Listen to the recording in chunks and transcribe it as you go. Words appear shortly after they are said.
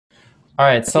All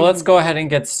right, so let's go ahead and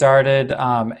get started.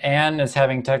 Anne is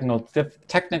having technical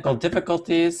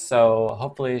difficulties, so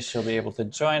hopefully she'll be able to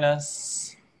join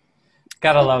us.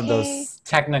 Gotta love Okay. those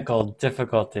technical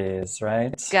difficulties,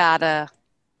 right? Gotta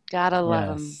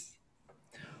love them. Yes.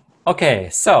 Okay,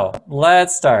 so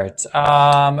let's start.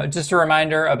 Just a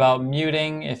reminder about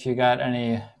muting. If you got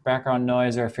any background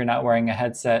noise or if you're not wearing a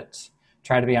headset,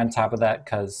 try to be on top of that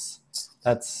because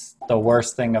that's the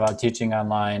worst thing about teaching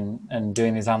online and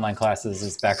doing these online classes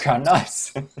is background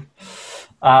noise.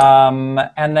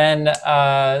 And then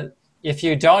if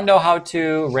you don't know how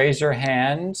to raise your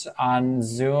hand on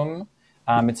Zoom,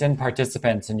 it's in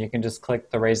participants and you can just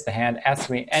click the raise the hand. Ask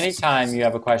me anytime you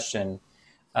have a question.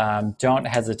 Don't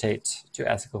hesitate to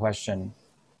ask a question.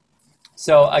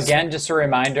 So again, just a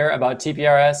reminder about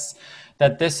TPRS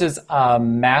that this is a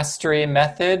mastery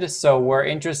method. So we're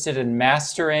interested in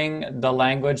mastering the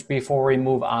language before we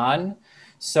move on.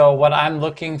 So what I'm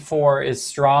looking for is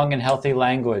strong and healthy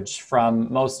language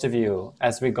from most of you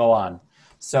as we go on.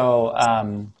 So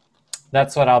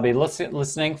that's what I'll be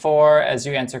listening for as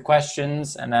you answer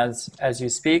questions and as you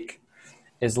speak,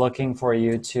 is looking for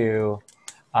you to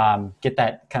get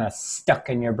that kind of stuck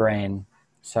in your brain.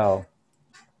 So,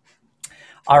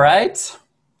 all right.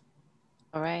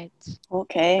 All right.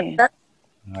 Okay. All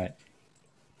right.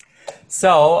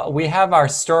 So we have our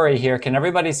story here. Can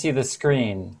everybody see the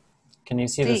screen? Can you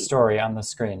see the story on the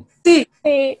screen? Sí.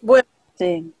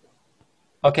 Sí.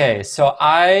 Okay, so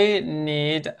I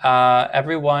need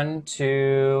everyone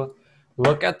to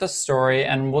look at the story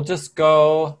and we'll just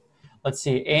go, let's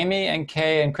see, Amy and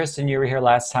Kay and Kristen, you were here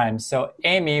last time. So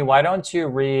Amy, why don't you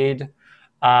read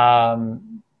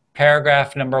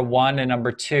paragraph number 1 and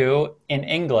number 2 in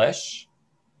English,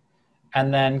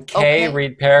 and then Kay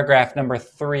read paragraph number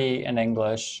 3 in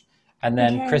English, and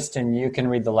then Kristen, you can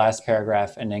read the last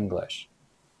paragraph in English.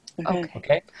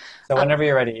 Okay? So whenever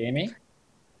you're ready, Amy.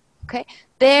 Okay.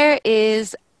 There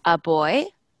is a boy.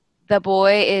 The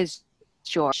boy is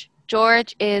George.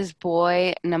 George is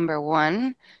boy number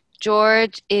 1.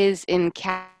 George is in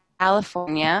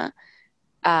California.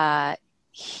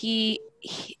 He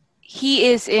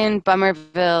is in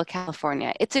Bummerville,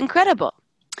 California. It's incredible.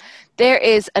 There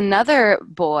is another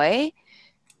boy.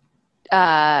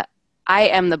 I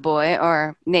am the boy,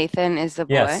 or Nathan is the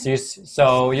boy. Yes,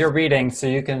 so you're reading, so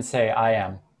you can say I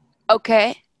am.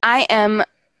 Okay. I am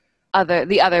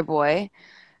the other boy.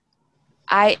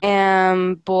 I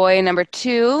am boy number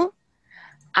 2.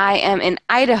 I am in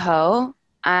Idaho.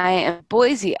 I am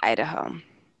Boise, Idaho.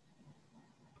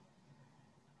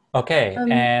 Okay,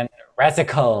 and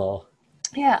Radical.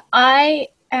 Yeah, I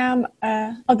am.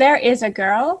 There is a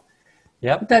girl.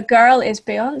 Yep. The girl is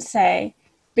Beyonce.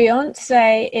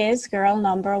 Beyonce is girl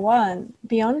number 1.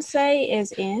 Beyonce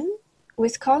is in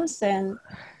Wisconsin.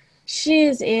 She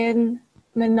is in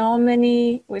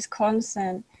Menomonie,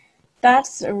 Wisconsin.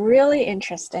 That's really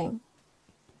interesting.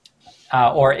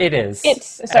 Or it is.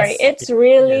 It's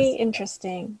really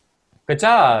interesting. Good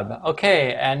job.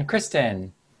 Okay, and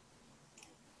Kristen.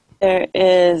 There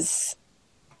is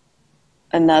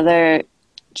another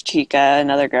chica,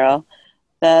 another girl.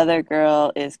 The other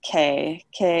girl is Kay.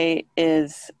 Kay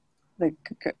is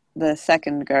the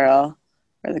second girl,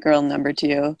 or the girl number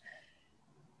 2.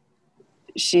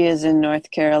 She is in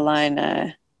North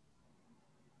Carolina.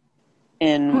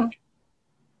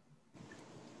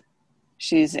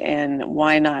 She's in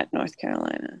Why Not, North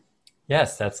Carolina.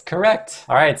 Yes, that's correct.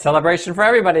 All right, celebration for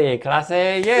everybody.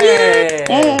 Clase, yay!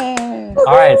 Yay!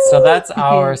 All right, so that's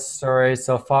our story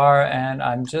so far, and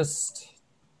I'm just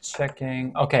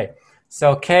checking. Okay,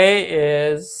 so K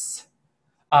is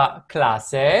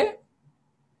clase.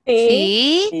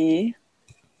 Sí.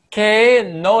 Que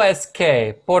no es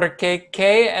que, porque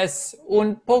que es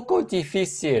un poco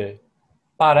difícil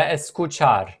para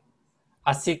escuchar.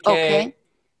 Así que,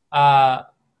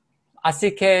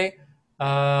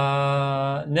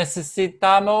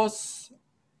 necesitamos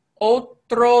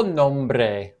otro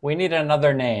nombre. We need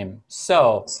another name.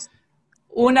 So,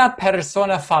 una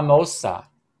persona famosa.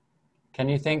 Can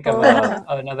you think of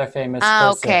another famous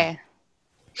person? Okay.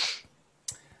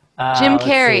 Jim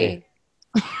Carrey.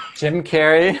 Jim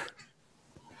Carrey.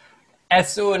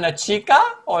 ¿Es una chica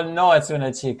o no es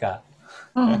una chica?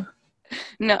 No.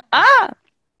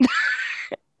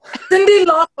 Cindy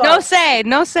Lauper.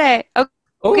 No say.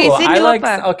 Okay, Ooh, Cindy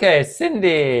Lauper. Okay,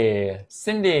 Cindy.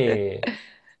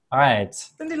 All right.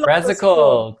 Cindy Lauper.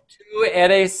 Radical, tú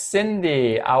eres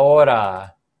Cindy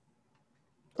ahora.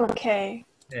 Okay.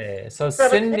 So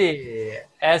Cindy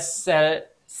es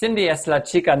la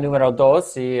chica número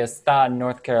 2 y está en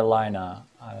North Carolina.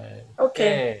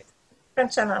 Okay.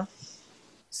 Canchana.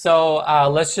 So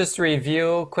let's just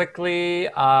review quickly.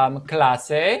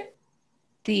 Clase.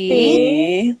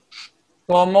 Sí.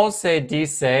 ¿Cómo se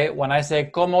dice? When I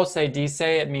say ¿cómo se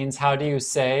dice, it means how do you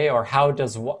say or how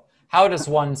does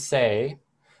one say?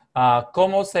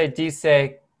 ¿Cómo se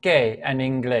dice qué en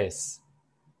inglés?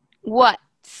 What?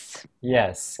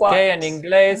 Yes. What? ¿Qué en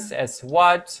inglés es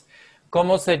what?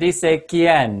 ¿Cómo se dice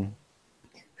quién?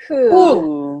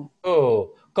 Who?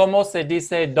 Who. ¿Cómo se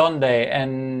dice dónde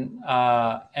en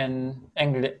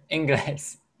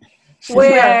inglés?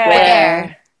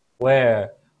 Where?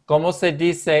 Where. ¿Cómo se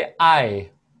dice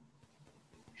hay?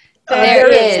 There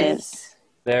is.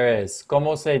 There is.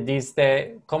 ¿Cómo se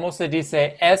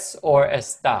dice es or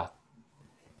está?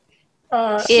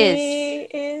 She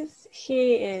is.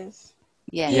 He is.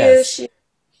 Yes. He is. She.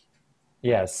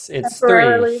 Yes, it's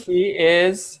Temporarily. 3. He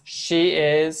is, she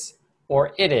is,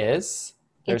 or it is.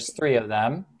 There's 3 of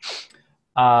them.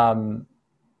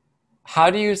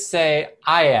 How do you say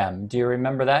I am? Do you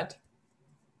remember that?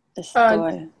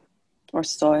 Estoy. Or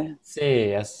soy.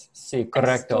 Sí, sí,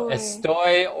 correcto.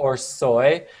 Estoy. Estoy or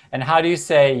soy. And how do you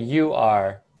say you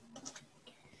are?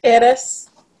 Eres.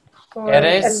 Or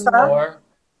Eres está. or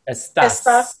estás.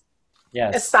 Estás.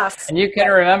 Yes. Estás. And you can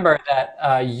remember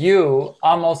that you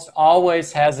almost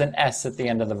always has an S at the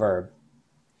end of the verb.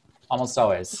 Almost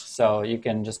always. So you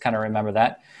can just kind of remember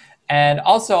that. And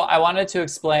also, I wanted to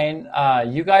explain,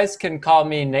 you guys can call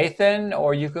me Nathan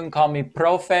or you can call me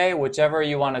profe, whichever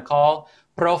you want to call.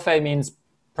 Profe means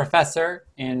professor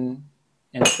in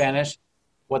Spanish,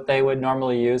 what they would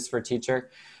normally use for teacher.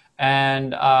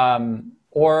 And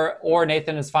or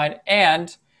Nathan is fine.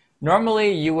 And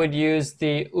normally you would use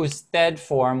the usted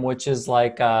form, which is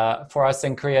like, for us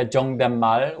in Korea,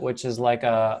 정댓말, which is like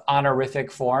a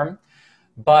honorific form.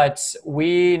 But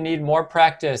we need more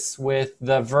practice with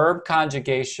the verb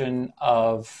conjugation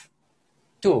of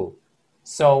tú.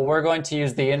 So we're going to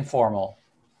use the informal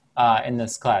in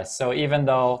this class. So even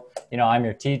though, I'm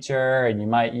your teacher and you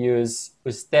might use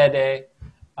usted,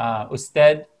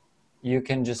 you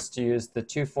can just use the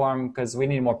tú form because we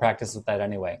need more practice with that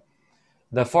anyway.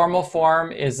 The formal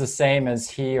form is the same as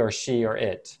he or she or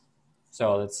it.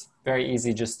 So it's very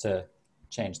easy just to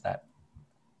change that.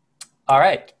 All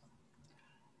right.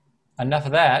 Enough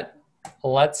of that.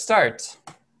 Let's start.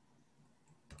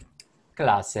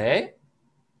 Clase.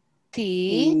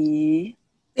 Sí.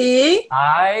 Sí.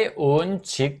 Hay un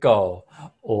chico.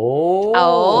 Oh.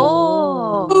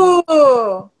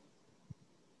 Oh.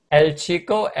 El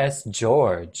chico es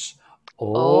George.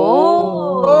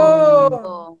 Oh.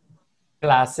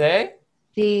 Clase.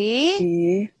 Sí.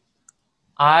 Sí.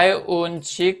 ¿Hay un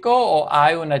chico o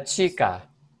hay una chica?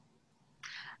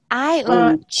 Hay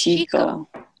Un chico.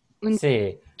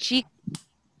 Sí, chico.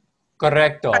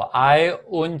 correcto. Hay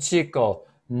un chico.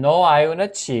 No hay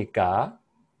una chica.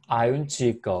 Hay un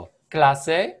chico.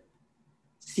 Clase.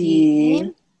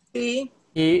 Sí. Sí.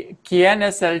 ¿Y quién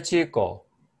es el chico?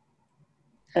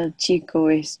 El chico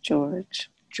es George.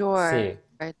 George.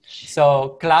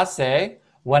 So, clase,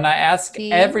 when I ask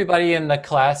Sí. everybody in the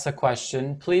class a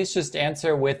question, please just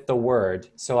answer with the word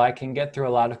so I can get through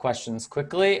a lot of questions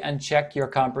quickly and check your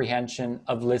comprehension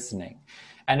of listening.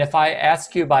 And if I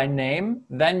ask you by name,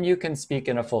 then you can speak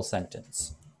in a full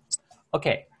sentence.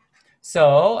 Okay,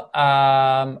 so,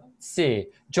 sí,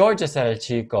 George es el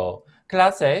chico.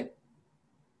 Clase,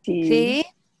 Sí.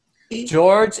 Sí.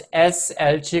 ¿George es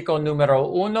el chico número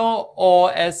 1 o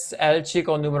es el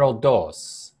chico número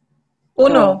 2?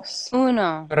 Uno.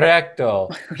 Uno. Correcto.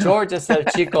 George es el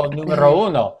chico número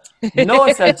 1. No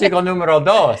es el chico número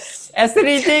 2. Es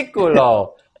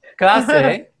ridículo.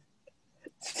 Clase,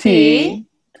 Sí.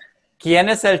 ¿quién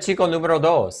es el chico número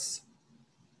 2?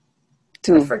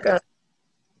 Tú. I forgot.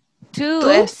 Tú ¿Tú?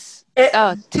 es.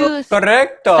 Tú es.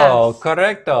 Correcto, Estás.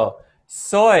 correcto.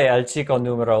 Soy el chico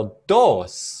número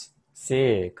 2.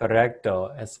 Sí,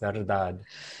 correcto, es verdad.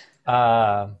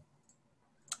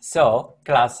 So,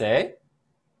 clase,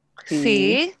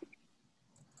 Sí.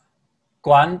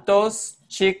 ¿cuántos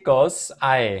chicos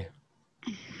hay?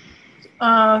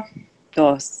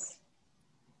 Dos.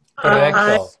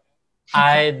 Correcto.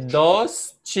 Hay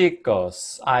 2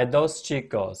 chicos. Hay 2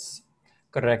 chicos.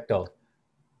 Correcto.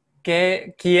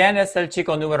 ¿Quién es el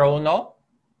chico número 1?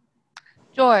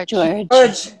 George.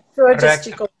 George. George is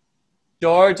chico.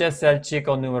 George es el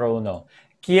chico número 1.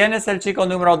 ¿Quién es el chico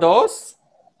número 2?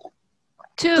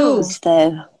 Tú.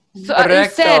 Usted.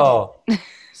 Correcto.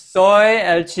 Soy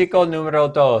el chico número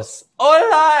 2.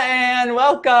 Hola and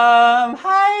welcome.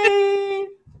 Hi.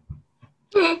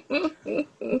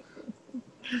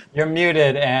 You're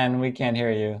muted and we can't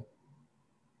hear you.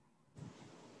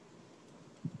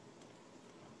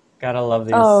 Gotta love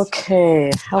these.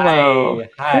 Okay. Hello.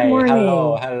 Hi. Good morning.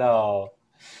 Hello.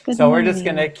 Good So morning.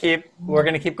 we're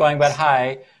gonna keep going, but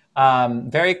hi.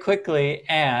 Very quickly,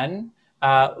 Anne,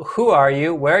 who are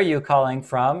you? Where are you calling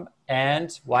from?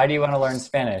 And why do you want to learn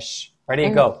Spanish?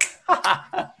 Ready, go.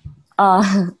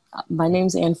 My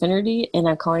name's Ann Finnerty, and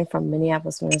I'm calling from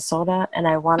Minneapolis, Minnesota, and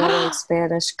I want to learn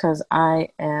Spanish because I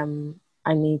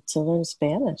need to learn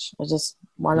Spanish. I just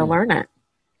want to learn it.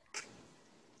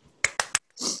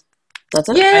 That's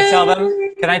it?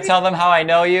 Can I tell them how I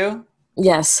know you?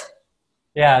 Yes.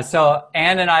 Yeah, so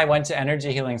Anne and I went to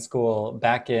energy healing school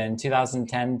back in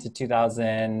 2010 to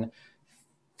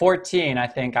 2014, I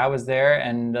think. I was there,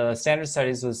 and standard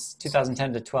studies was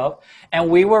 2010 to 12, and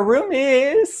we were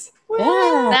roomies.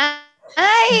 Yeah.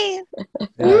 Hi.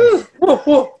 Yeah.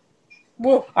 All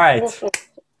right.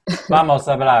 Vamos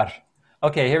a hablar.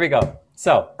 Okay, here we go.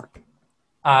 So,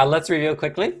 let's review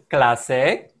quickly.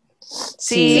 Clase.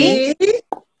 Sí.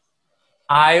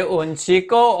 ¿Hay un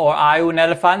chico o hay un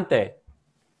elefante?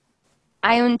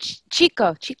 Hay un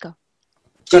chico.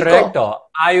 Correcto.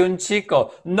 Hay un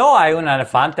chico. No hay un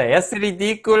elefante. Es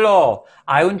ridículo.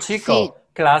 Hay un chico. Sí.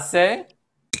 Clase.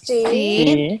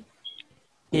 Sí.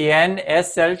 ¿Quién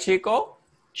es el chico?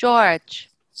 George.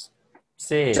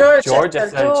 Sí, George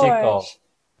es el chico.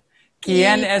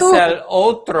 ¿Quién es el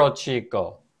otro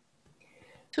chico?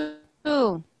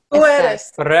 Tú. Tú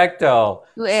eres. Correcto.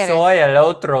 Tú eres. Soy el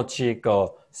otro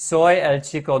chico. Soy el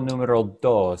chico número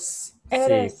 2.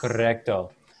 Eres. Sí,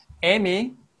 correcto.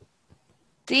 Amy,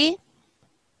 Sí.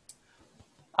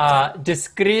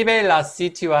 describe la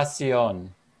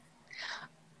situación.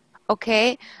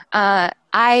 Okay.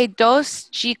 Hay dos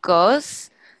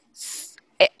chicos.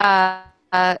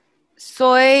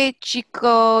 Soy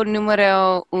chico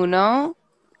número 1.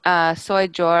 Soy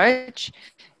George.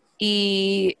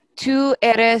 Y tú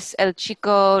eres el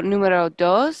chico número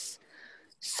 2.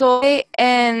 Soy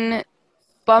en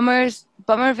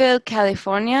Bummerville,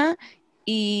 California.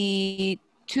 Y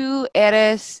tú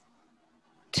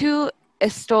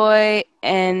estoy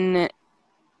en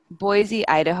Boise,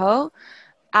 Idaho.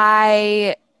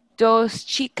 Hay dos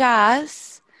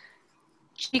chicas.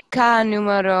 Chica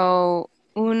número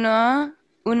uno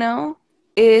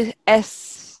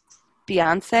es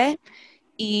Beyoncé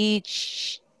y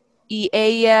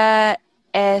ella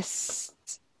es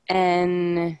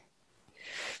en...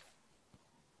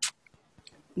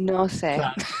 No sé.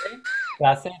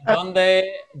 Clase.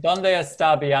 ¿Dónde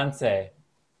está Beyoncé?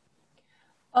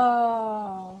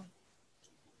 Oh.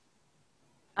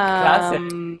 Clase.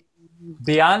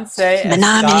 Beyoncé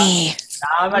Menomonie.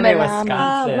 Menomonie,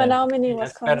 Wisconsin. Menomonie, Yes,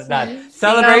 Wisconsin. verdad.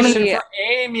 Celebration Sí. for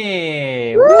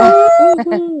Amy.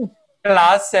 Woo!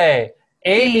 Clase.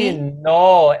 Amy Sí.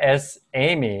 no es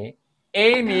Amy.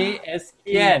 Amy es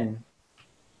quién.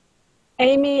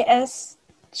 Amy es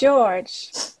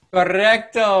George.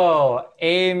 Correcto.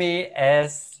 Amy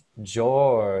es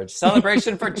George.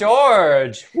 Celebration for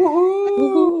George.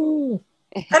 Woohoo!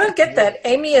 I don't get that.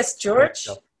 Amy is George.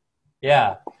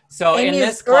 Yeah. So Amy in is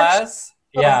this George? class,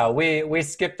 yeah, we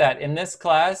skipped that. In this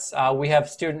class, we have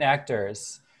student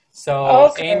actors. So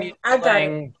Okay, Amy I got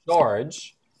playing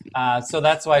George. So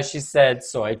that's why she said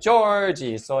soy George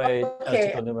y soy el Okay,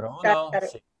 chico número got uno. it.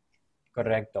 Sí,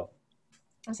 correcto.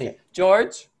 Sí. Okay.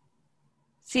 George,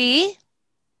 Sí.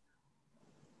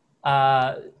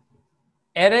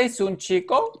 ¿eres un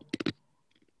chico?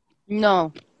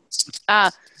 No.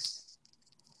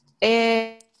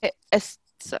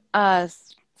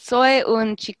 Soy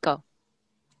un chico.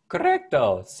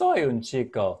 Correcto, soy un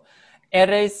chico.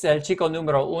 ¿Eres el chico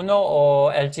número 1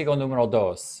 o el chico número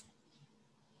 2?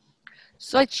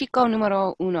 Soy chico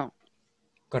número 1.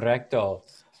 Correcto.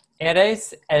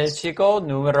 Eres el chico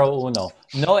número 1.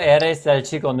 No eres el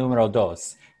chico número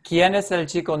 2. ¿Quién es el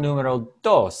chico número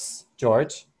 2,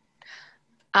 George?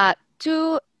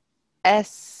 Tú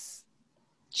es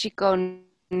chico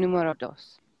número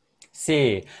 2.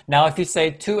 Sí. Now, if you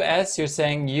say 2S, you're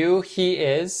saying you, he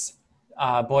is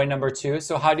boy number 2.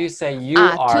 So how do you say you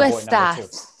are Tú boy number 2?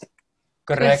 estás.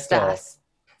 Correcto. Tú estás.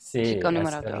 Sí, Chico es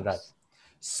número verdad. 2.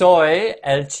 Soy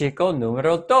el chico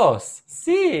número 2.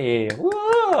 Sí.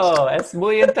 Wow, es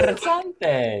muy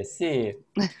interesante. Sí.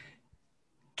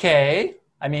 Kay,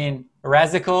 I mean,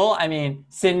 Razical, I mean,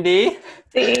 Cindy.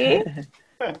 Sí.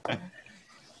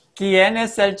 ¿Quién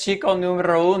es el chico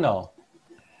número 1?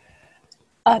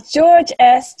 George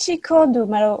es chico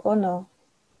número 1.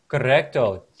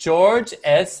 Correcto. George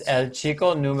es el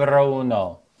chico número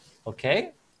 1. ¿Ok?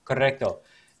 Correcto.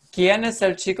 ¿Quién es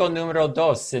el chico número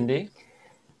 2, Cindy?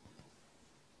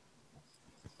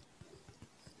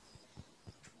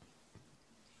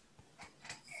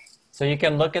 So you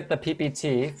can look at the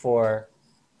PPT for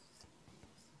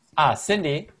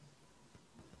Cindy.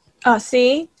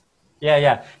 Sí.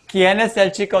 Yeah. ¿Quién es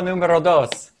el chico número 2?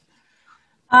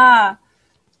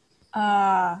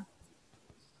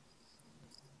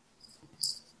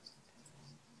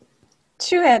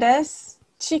 Tú eres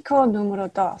chico número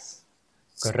 2.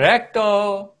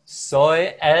 Correcto. Soy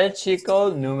el chico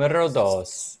número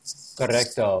 2.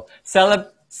 Correcto.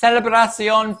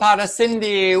 Celebración para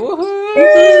Cindy. Woohoo!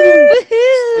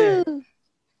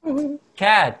 Woohoo!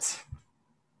 Cat.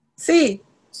 Sí.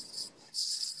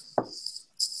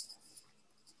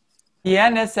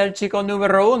 ¿Quién es el chico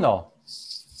número 1?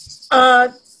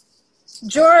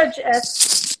 George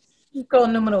es chico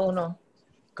número 1.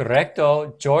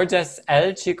 Correcto. George es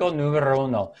el chico número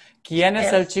 1. ¿Quién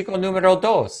es el chico número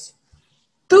 2?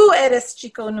 Tú eres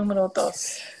chico número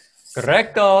 2.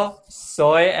 Correcto.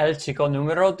 Soy el chico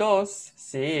número 2.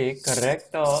 Sí,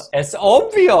 correcto. Es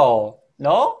obvio,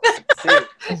 ¿no? Sí.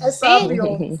 Es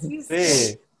obvio. Sí.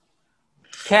 Sí.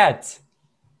 Cat.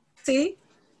 Sí.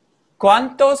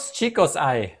 ¿Cuántos chicos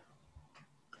hay?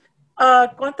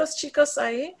 ¿Cuántos chicos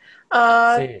hay?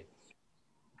 Sí.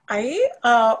 Hay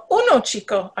uno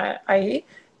chico ahí,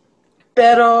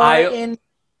 pero Hay-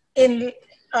 en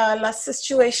la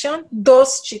situación,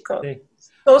 2 chicos. Sí.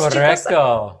 2 chicos.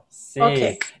 Correcto. Sí.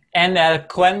 Okay. En el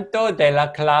cuento de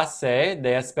la clase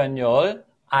de español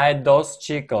hay 2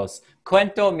 chicos.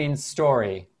 Cuento means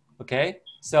story. Okay?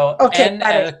 So, Okay, en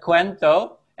el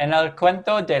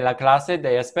cuento de la clase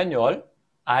de español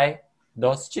hay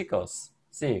 2 chicos.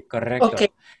 Sí, correcto.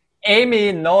 Okay.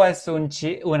 Amy no es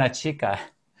una chica.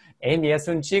 Amy es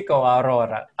un chico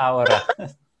ahora.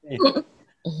 Sí.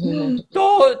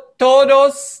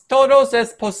 Todos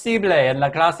es posible en la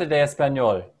clase de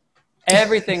español.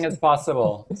 Everything is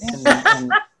possible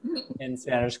in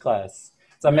Spanish class.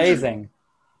 It's amazing.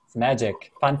 It's magic.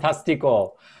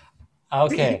 Fantástico.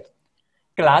 Okay.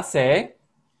 Clase.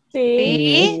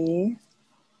 Sí.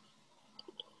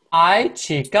 ¿Hay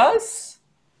chicas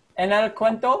en el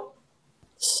cuento?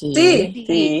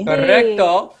 Sí.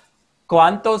 Correcto.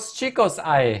 ¿Cuántos chicos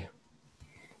hay?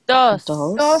 2.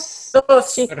 2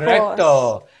 2 chicos.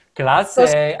 Correcto. Clase, 2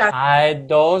 chicas. hay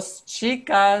 2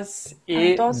 chicas y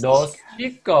Hay 2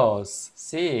 chicos.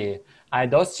 Sí, hay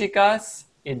 2 chicas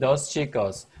y 2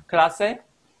 chicos. Clase,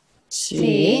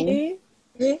 Sí.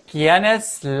 Sí. ¿quién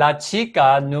es la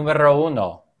chica número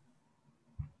 1?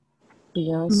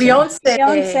 Beyoncé.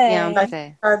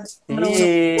 Beyoncé.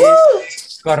 Sí,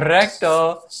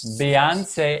 correcto.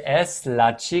 Beyoncé es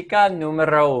la chica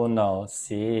número 1.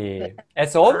 Sí,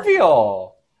 es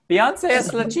obvio. Beyoncé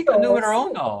es la chica número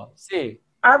 1. Sí,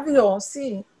 Obvio,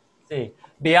 sí. sí.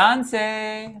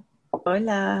 Beyoncé.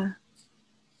 Hola.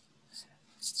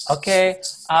 Ok.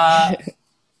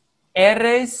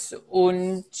 ¿Eres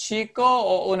un chico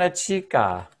o una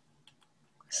chica?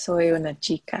 Soy una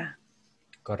chica.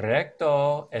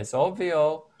 Correcto, es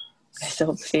obvio. Es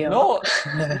obvio.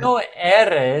 No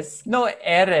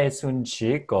eres un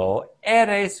chico,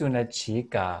 eres una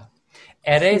chica.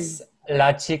 ¿Eres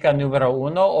la chica número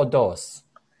 1 o 2?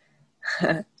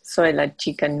 Soy la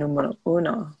chica número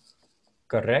 1.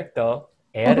 Correcto,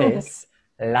 eres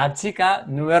la chica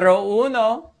número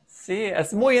 1. Sí,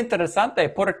 es muy interesante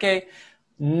porque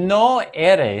no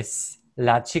eres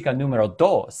la chica número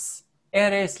 2,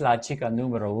 eres la chica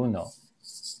número 1.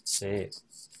 Sí,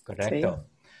 correcto.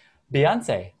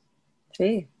 Beyoncé,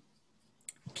 Sí.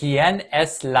 ¿quién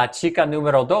es la chica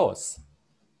número 2?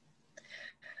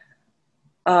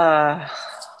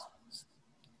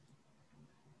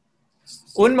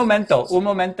 Un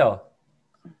momento.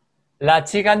 La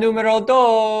chica número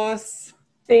 2.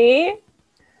 Sí.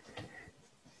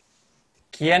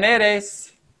 ¿Quién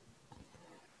eres?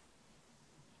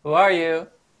 Who are you?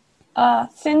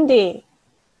 Cindy.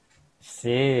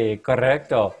 Sí,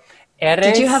 correcto.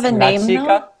 ¿Eres Did you have a la name chica?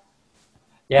 now?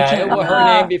 Yeah, can't her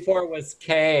name before was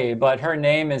Kay, but her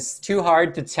name is too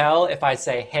hard to tell if I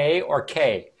say hey or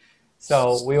Kay.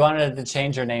 So we wanted to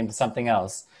change her name to something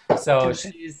else. So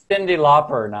she's Cindy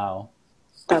Lauper now.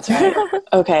 That's right.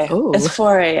 Okay. Ooh. It's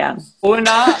 4 a.m.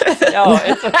 It's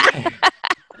okay.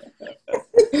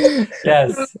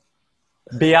 Yes.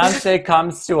 Beyonce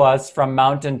comes to us from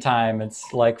Mountain Time.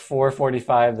 It's like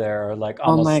 4:45 there, or like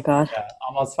almost, my God.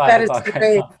 almost 5 That is o'clock right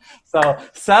great. now. So,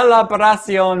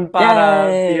 celebración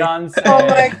para Yay. Beyonce. Oh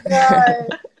my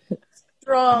God.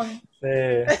 Strong.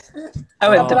 Sí. I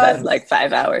went to Oh. bed like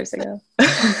 5 hours ago.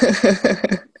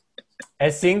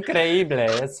 Es increíble,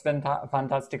 es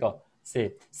fantástico.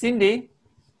 Sí. Cindy,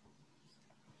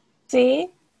 Sí.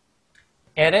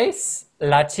 ¿eres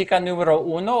la chica número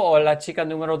 1 o la chica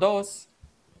número 2?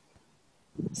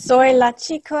 Soy la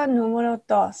chica número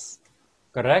 2.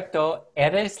 Correcto.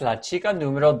 Eres la chica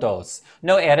número 2.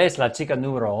 No eres la chica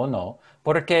número 1.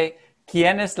 Porque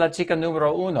 ¿quién es la chica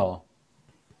número 1?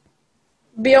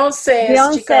 Beyoncé es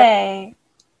chica Beyoncé.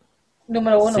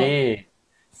 número 1. Sí.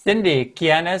 Cindy,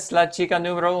 ¿quién es la chica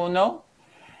número 1?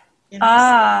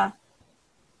 Ah.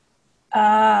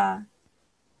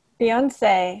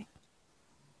 Beyoncé.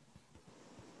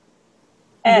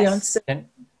 Es. Beyoncé.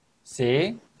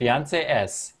 Sí, Beyoncé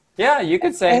es. Yeah, you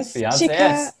could say Es Beyoncé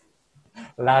chica es.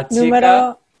 La chica.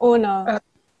 número 1.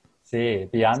 Sí,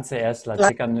 Beyoncé es la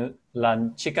chica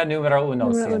número 1,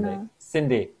 Número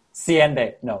Cindy.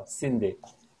 uno. Cindy.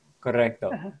 Correcto.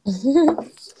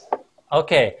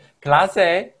 Ok,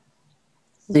 clase,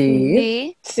 Sí.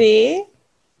 Sí. Sí.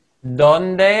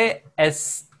 ¿dónde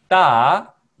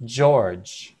está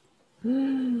George?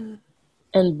 In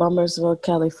Bummerville,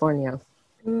 California.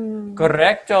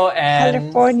 Correcto, and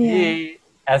California. sí,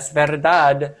 es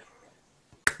verdad.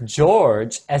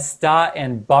 George está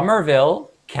en Bummerville,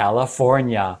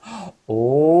 California.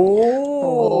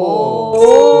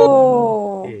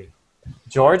 Oh. Sí.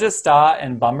 George está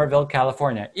en Bummerville,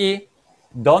 California. ¿Y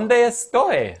dónde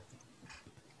estoy?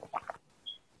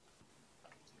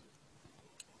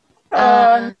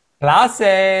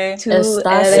 Clase.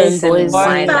 Estás eres en en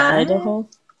Boise, Idaho. Idaho.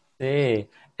 Sí,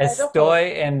 estoy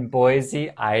en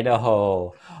Boise,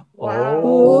 Idaho. Wow.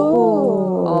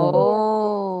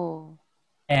 Oh.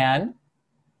 And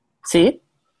Sí.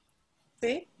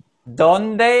 ¿Sí?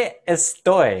 ¿dónde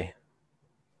estoy?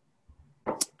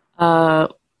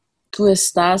 Tú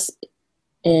estás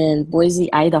en Boise,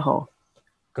 Idaho.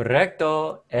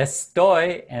 Correcto,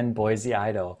 estoy en Boise,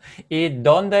 Idaho. ¿Y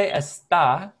dónde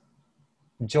está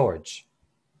George?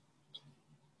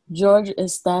 George,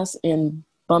 estás en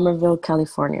Bummerville,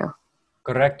 California.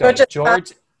 Correcto,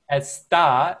 George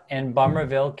está en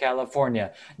Bummerville,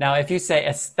 California. Now, if you say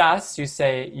estás, you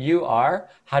say you are.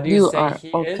 How do you, You say are,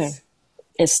 he okay. is?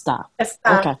 Está.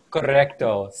 Está. Okay.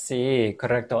 Correcto, sí,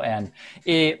 correcto, Anne.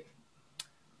 ¿Y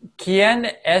quién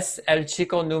es el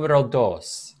chico número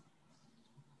 2?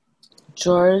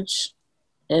 George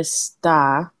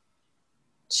está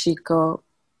chico.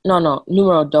 No,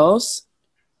 número 2.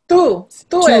 Tú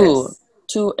eres.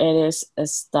 Tú eres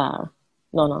está.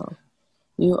 No.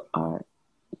 You are.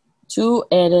 Tú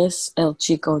eres el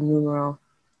chico número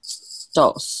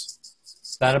 2.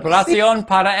 Celebración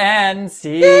para Anne,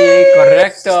 sí,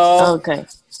 correcto. Okay.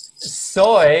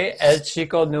 Soy el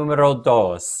chico número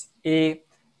 2. ¿Y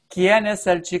quién es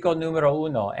el chico número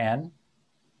 1, Anne?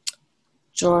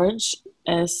 George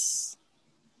es.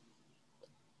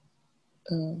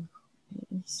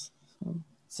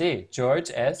 Sí,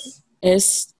 George es.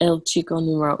 Es el chico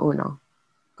número 1.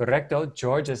 Correcto,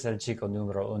 George es el chico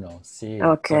número 1. Sí,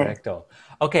 Okay. correcto.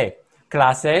 Ok,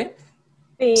 clase.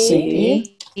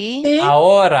 Sí. Sí.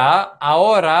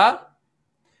 Ahora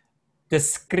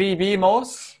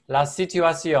describimos la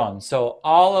situación. So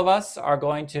all of us are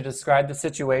going to describe the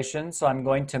situation. So I'm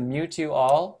going to mute you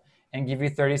all and give you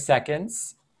 30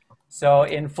 seconds. So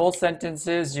in full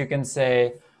sentences, you can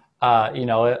say,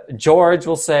 George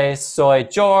will say, soy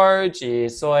George, y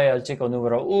soy el chico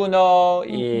número 1,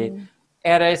 y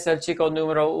eres el chico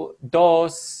número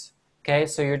 2. Okay,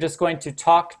 so you're just going to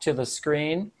talk to the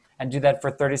screen and do that for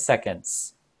 30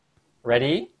 seconds.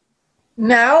 Ready?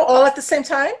 Now, all at the same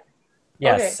time?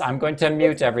 Yes, Okay. I'm going to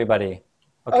mute everybody.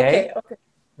 Okay? Okay.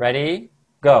 Ready?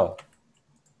 Go.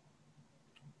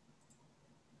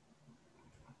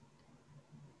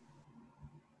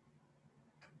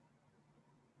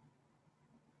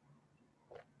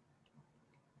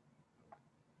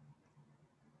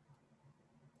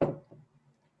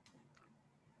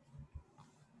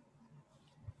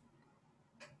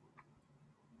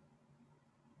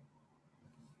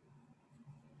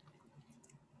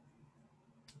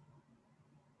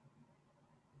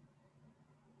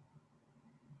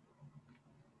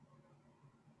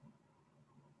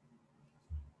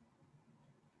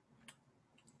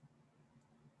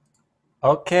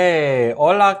 Okay.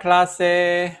 Hola,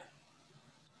 clase.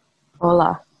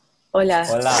 Hola. Hola.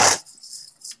 Hola.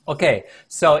 Okay,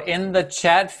 so in the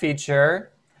chat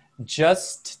feature,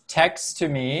 just text to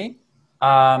me.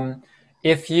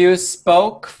 If you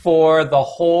spoke for the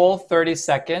whole 30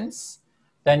 seconds,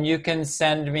 then you can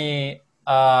send me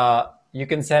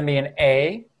an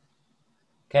A.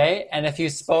 Okay, and if you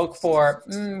spoke for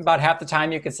about half the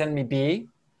time, you can send me B.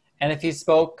 And if you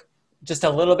spoke just a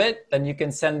little bit, then you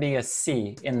can send me a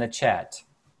C in the chat.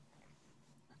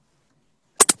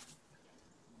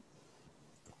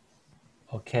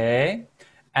 Okay.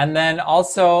 And then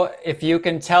also, if you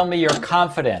can tell me your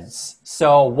confidence.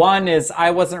 So 1 is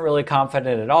I wasn't really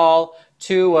confident at all.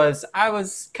 2 was I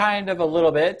was kind of a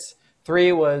little bit.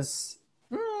 3 was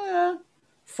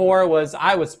 4 was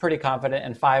I was pretty confident,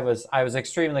 and 5 was I was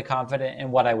extremely confident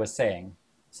in what I was saying.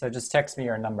 So just text me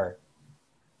your number.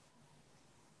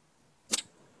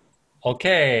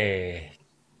 Okay.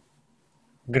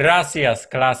 Gracias,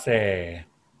 clase.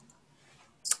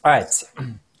 All right.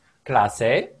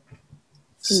 Clase.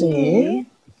 Sí.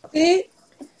 Sí.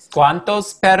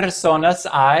 ¿Cuántas personas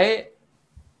hay?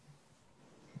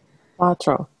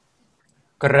 4.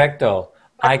 Correcto.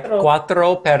 Hay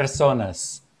 4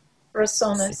 personas.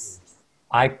 Personas.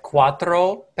 Hay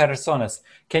 4 personas.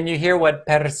 Can you hear what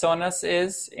personas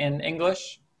is in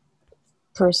English?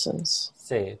 Persons.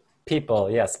 Sí. People,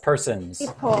 yes, persons.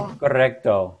 People.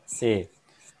 Correcto. Sí.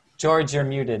 George, you're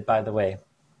muted, by the way.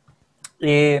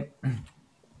 Y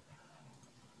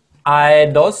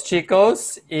hay 2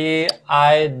 chicos y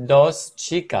hay 2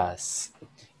 chicas.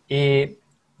 Y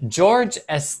George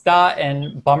está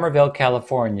en Bummerville,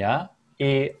 California.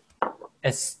 Y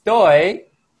estoy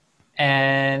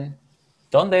en...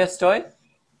 ¿Dónde estoy?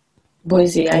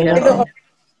 Boise, Idaho. Idaho.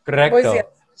 Correcto. Boise.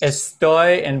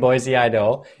 Estoy en Boise,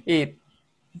 Idaho. ¿Y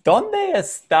dónde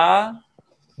está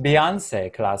Beyoncé,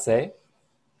 clase?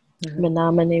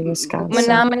 Menomonie, Wisconsin.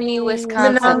 Menomonie,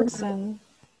 Wisconsin. Wisconsin.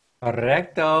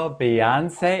 Correcto.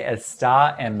 Beyoncé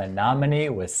está en Menomonie,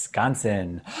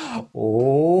 Wisconsin.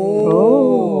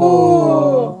 Oh.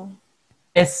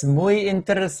 Es muy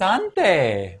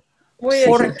interesante. Muy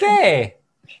 ¿Por qué?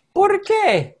 ¿Por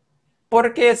qué?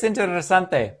 ¿Por qué es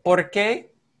interesante? ¿Por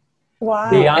qué?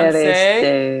 Wow.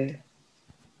 Beyoncé.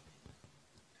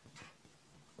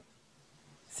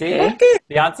 ¿Sí? ¿Qué?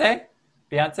 Beyoncé.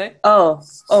 Beyoncé.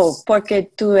 Porque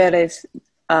tú eres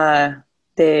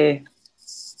de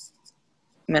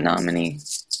Menomonie.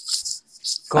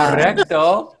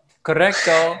 Correcto.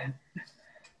 Correcto.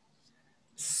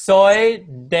 Soy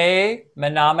de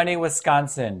Menomonie,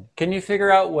 Wisconsin. Can you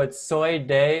figure out what soy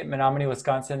de Menomonie,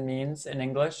 Wisconsin means in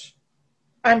English?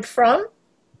 I'm from.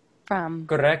 From.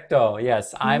 Correcto.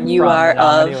 Yes, I'm You from are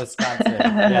Menomonie, of. Wisconsin.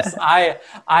 Yes, I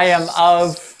am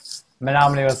of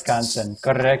Menomonie, Wisconsin.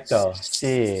 Correcto.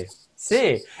 Sí.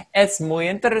 Sí. Es muy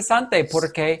interesante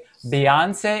porque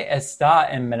Beyoncé está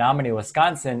en Menomonie,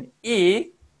 Wisconsin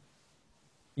y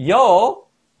yo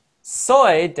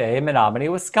soy de Menomonie,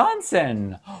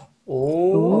 Wisconsin.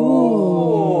 Oh.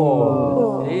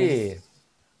 Sí.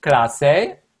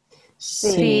 Clase.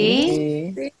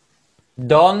 Sí. Sí.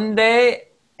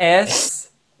 ¿Dónde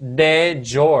es de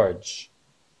George?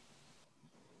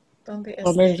 ¿Dónde es?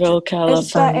 Bummerville,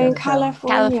 Está en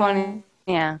California. California.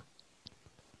 California.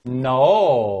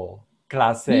 No,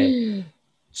 clase.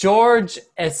 George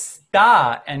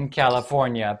está en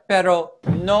California, pero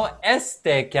no es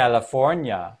de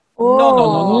California.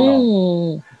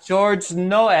 No. George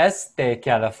no es de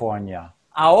California.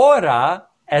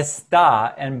 Ahora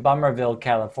está en Bummerville,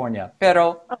 California,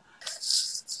 pero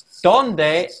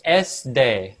 ¿dónde es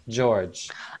de George?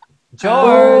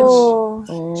 George,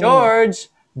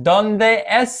 ¿dónde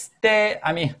es de?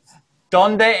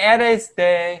 ¿Dónde eres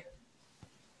de?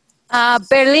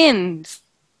 Berlín.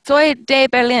 Soy de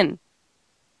Berlín.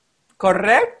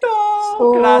 Correcto,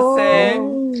 clase.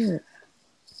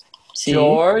 Sí.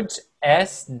 George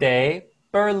es de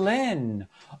Berlín.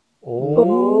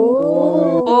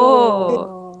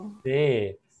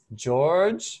 Sí,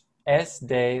 George es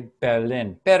de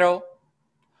Berlín. Pero,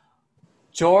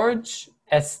 ¿George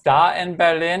está en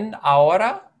Berlín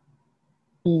ahora?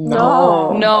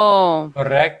 No. No.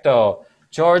 Correcto.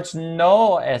 George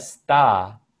no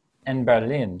está en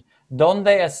Berlín.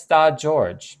 ¿Dónde está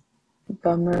George?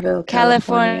 Bummerville,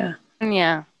 California.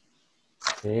 California.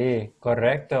 Sí,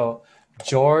 correcto.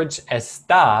 George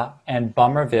está en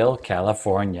Bummerville,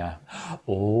 California.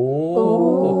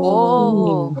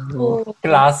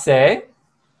 Clase.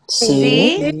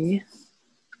 Sí.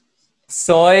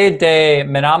 ¿Soy de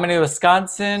Menomonie,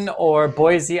 Wisconsin o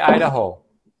Boise, Idaho?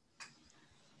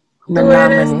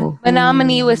 Menomonie.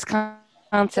 Menomonie,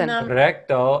 Wisconsin.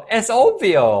 Correcto. Es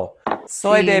obvio.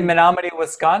 Soy Sí. de Menomonie,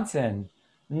 Wisconsin.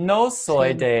 No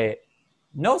soy de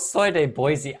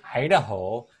Boise,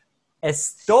 Idaho.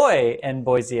 Estoy en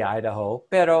Boise, Idaho,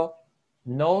 pero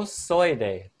no soy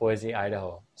de Boise,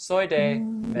 Idaho. Soy de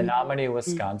Menomonie,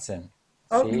 Wisconsin.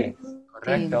 Sí,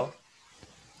 correcto.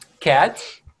 Kat,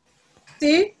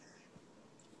 Sí.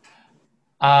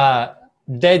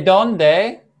 ¿de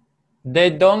dónde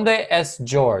es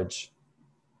George?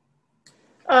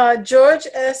 George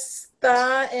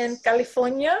está en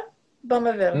California,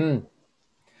 Bummerville.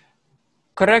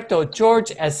 Correcto.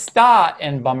 George está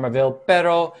en Bummerville,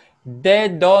 pero ¿de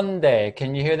dónde?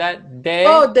 Can you hear that? ¿De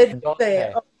 ¿De dónde?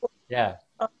 dónde? Yeah.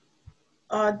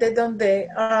 ¿De dónde?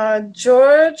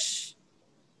 George,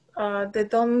 ¿de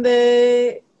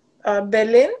dónde?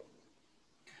 Berlín.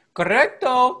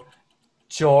 Correcto.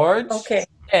 George Okay.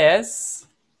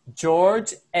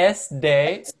 George es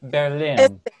de Berlín.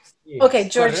 Sí. Okay,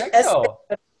 George S. Correcto.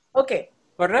 Okay.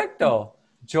 Correcto.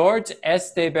 George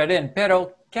es de Berlín.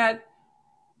 Pero, Kat,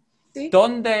 Sí.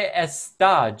 ¿dónde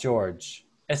está George?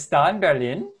 ¿Está en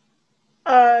Berlín?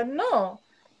 No.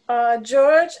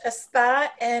 George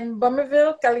está en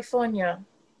Bummerville, California.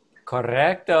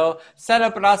 Correcto.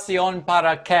 Celebración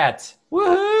para Kat.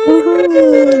 ¡Woohoo!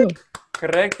 Woohoo!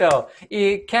 Correcto.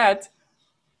 Y Kat,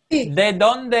 Sí. ¿de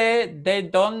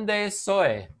dónde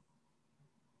soy?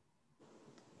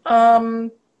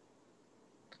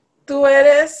 ¿Tú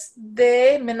eres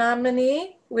de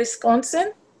Menomonie, Wisconsin?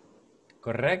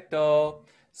 Correcto.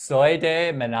 Soy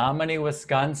de Menomonie,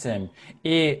 Wisconsin.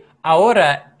 Y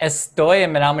ahora estoy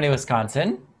en Menomonie,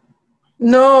 Wisconsin.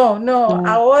 No. No.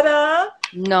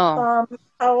 No.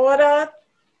 Ahora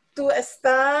tú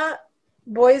estás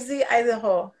Boise,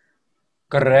 Idaho.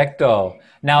 Correcto.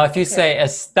 Now, if you say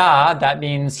está, that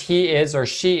means he is or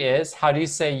she is. How do you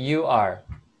say you are?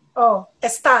 Oh,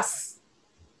 estás.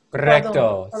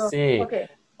 Correcto. Pardon. Sí. Okay.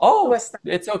 Oh, Tú estás.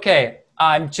 it's okay.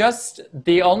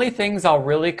 The only things I'll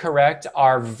really correct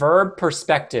are verb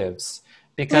perspectives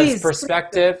because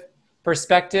Please.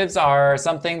 perspectives are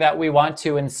something that we want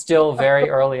to instill very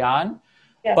early on.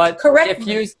 Yeah. But Correct if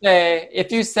me.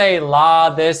 you say la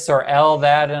this or el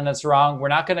that and it's wrong, we're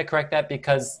not going to correct that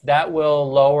because that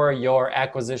will lower your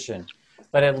acquisition.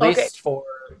 But at least for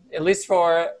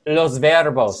los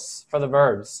verbos, for the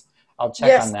verbs, I'll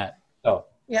check on that. So,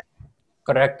 Yeah.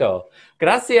 correcto.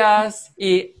 Gracias.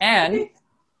 Y Anne,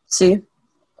 Sí.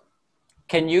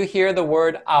 can you hear the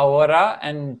word ahora?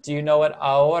 And do you know what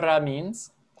ahora means?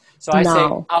 So I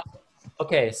Now. say,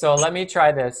 okay, so let me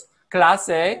try this.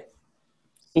 Clase,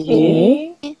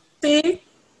 Sí. Sí.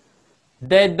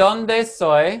 ¿de dónde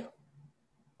soy?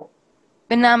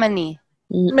 Menomonie.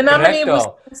 Menomonie,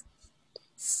 Correcto.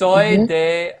 Wisconsin.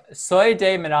 Soy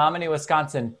de Menomonie,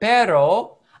 Wisconsin.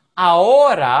 Pero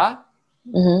ahora,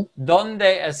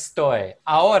 ¿dónde estoy?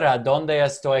 Ahora, ¿dónde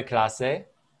estoy, clase?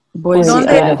 Boise,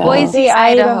 ¿Dónde? Idaho. Boise,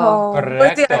 Idaho.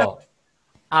 Correcto.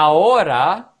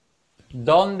 Ahora,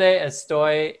 ¿dónde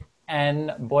estoy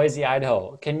en Boise,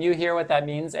 Idaho? Can you hear what that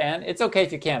means, Anne? It's okay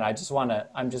if you can't.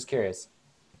 I'm just curious.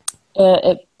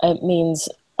 It means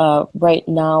right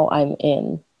now I'm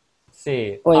in.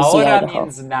 Sí. Boise, Ahora Idaho.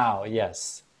 means now,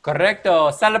 yes.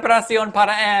 Correcto. Celebración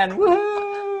para Anne.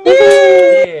 Woohoo!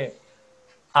 Sí.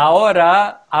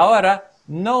 Ahora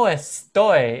no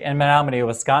estoy en Menomonie,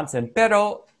 Wisconsin,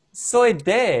 pero soy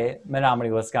de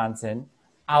Menomonie, Wisconsin.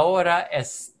 Ahora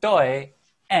estoy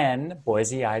en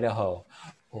Boise, Idaho.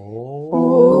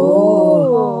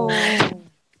 Oh.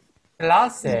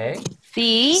 Clase.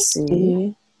 Sí.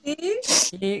 Sí.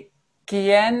 Sí. ¿Y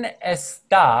quién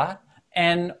está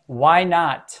en Why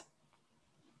Not?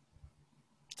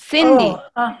 Cindy.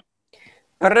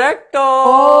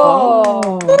 Correcto.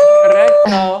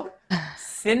 Correcto.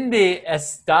 Cindy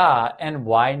está en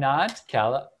Why Not,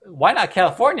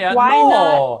 California? Why no.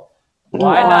 not? Why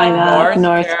Why not not North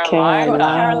North Carolina?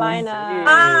 Carolina.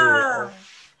 Sí.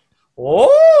 Oh.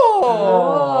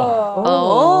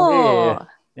 Oh. Sí.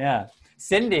 Yeah.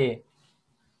 Cindy,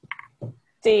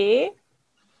 Sí.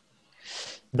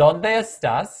 ¿dónde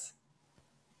estás?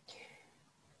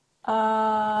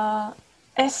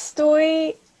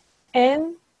 Estoy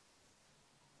en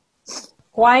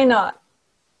Why not?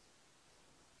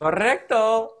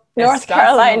 Correcto. North Estás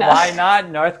Carolina. En Why not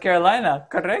North Carolina?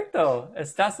 Correcto.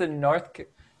 Estás en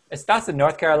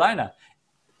North Carolina.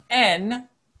 En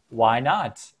Why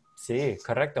not? Sí,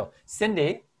 correcto.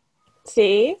 Cindy,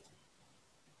 Sí.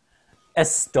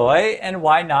 ¿estoy en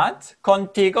Why not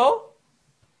contigo?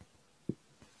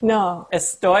 No.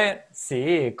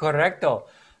 Sí, correcto.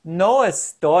 No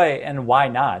estoy en Why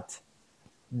not.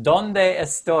 ¿Dónde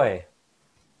estoy?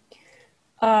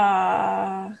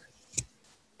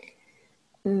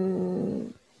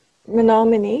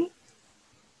 Menomonie.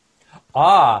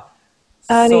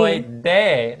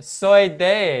 Soy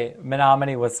de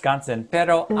Menomonie, Wisconsin,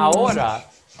 pero ahora,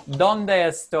 ¿dónde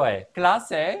estoy?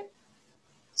 ¿Clase?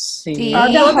 Sí.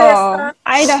 ¿Dónde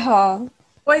Idaho.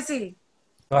 Boise.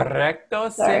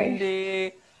 Correcto, Sorry.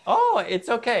 Cindy. Oh, it's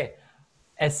okay.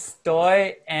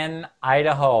 Estoy en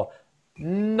Idaho.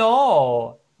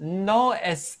 No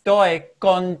estoy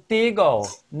contigo.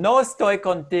 No estoy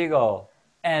contigo.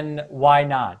 And why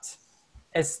not?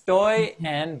 Estoy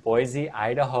en Boise,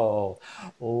 Idaho.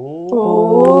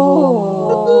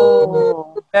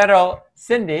 Pero,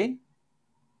 Cindy,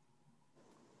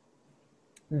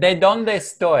 ¿de dónde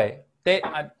estoy? ¿De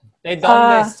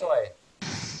dónde soy?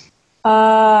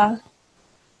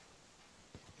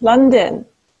 London.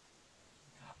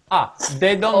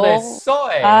 ¿De dónde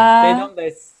soy? ¿De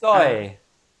dónde soy?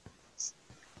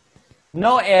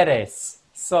 No eres,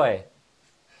 soy.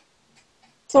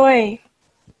 Soy.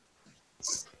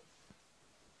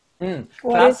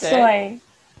 What is Clase, soy?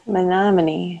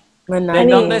 Menomonie. ¿de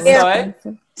dónde soy?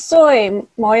 Soy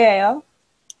뭐예요?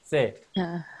 Sí.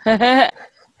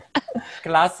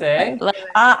 Clase,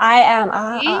 I am.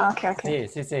 Okay.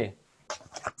 sí.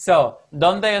 So,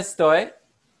 ¿dónde estoy?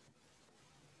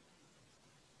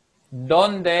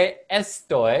 ¿Dónde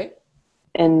estoy?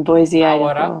 In Boise,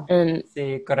 Ahora, Idaho.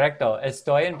 sí, correcto.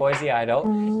 Estoy en Boise, Idaho.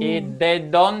 ¿Y de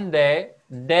dónde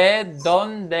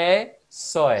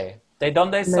soy? ¿De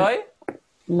dónde soy?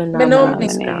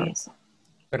 Menomonie.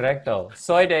 Correcto.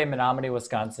 Soy de Menomonie,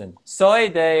 Wisconsin. Soy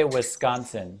de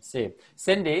Wisconsin. Sí.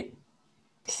 Cindy,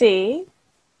 Sí.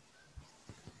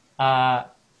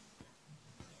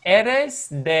 ¿eres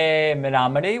de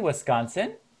Menomonie,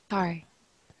 Wisconsin? Sorry.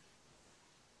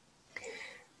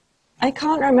 I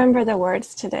can't remember the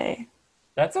words today.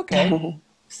 That's okay.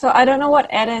 So I don't know what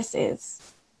eres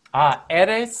is.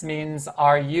 Eres means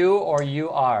are you or you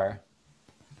are.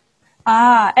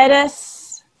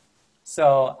 Eres.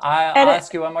 So I'll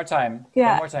ask you one more time.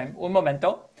 Yeah. One more time. Un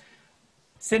momento.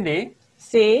 Cindy,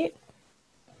 Sí.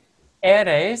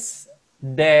 ¿eres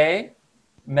de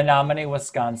Menomonie,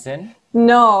 Wisconsin?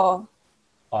 No.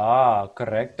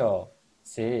 Correcto.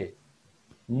 Sí.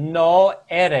 No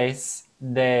eres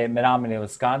de Menomonie,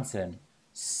 Wisconsin.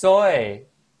 Soy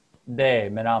de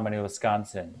Menomonie,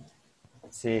 Wisconsin.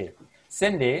 Sí.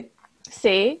 Cindy,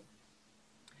 Sí.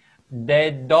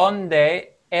 ¿de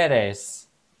dónde eres?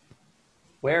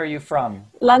 Where are you from?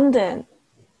 London.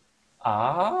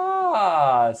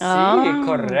 Sí,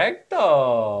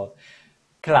 correcto.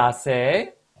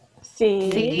 Clase, Sí.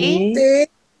 Sí.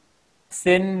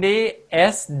 Cindy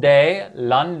es de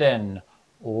London.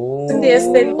 Cindy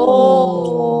es de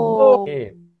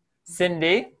Sí.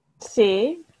 Cindy,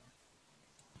 Sí.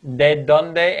 ¿de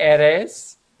dónde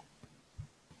eres?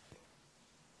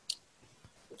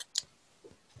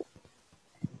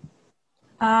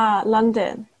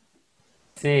 London.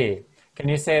 Sí. Can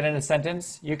you say it in a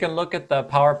sentence? You can look at the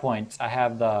PowerPoint. I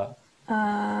have the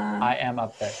I am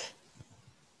up there.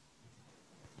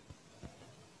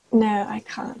 No, I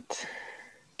can't.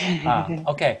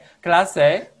 Okay.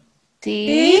 Clase,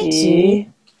 Sí.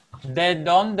 Sí. ¿de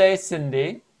dónde,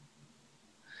 Cindy?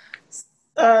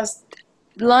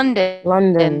 London.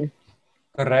 London.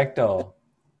 Correcto.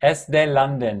 Es de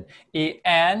London. Y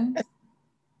Anne,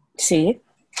 Sí.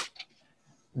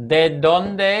 ¿de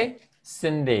dónde,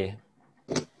 Cindy?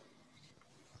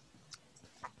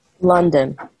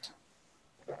 London.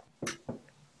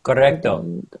 Correcto.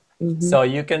 So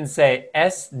you can say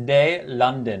es de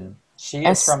London. She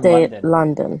is from London.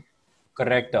 London.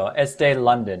 Correcto. Es de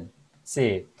London.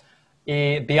 Sí.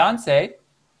 Y Beyoncé,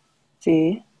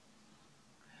 Sí.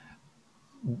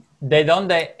 ¿de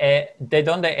dónde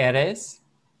eres?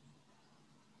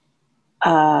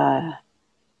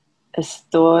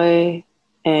 Estoy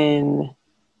en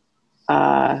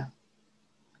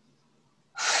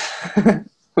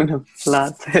una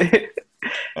plaza.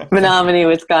 Menomonie,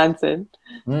 Wisconsin.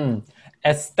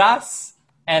 Estás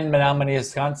en Menomonie,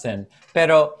 Wisconsin,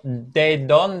 pero ¿de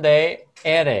dónde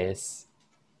eres?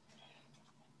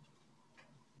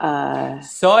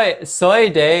 Soy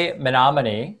de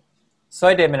Menomonie.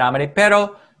 Soy de Menomonie,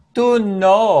 pero tú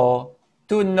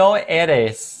no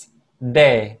eres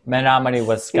de Menomonie,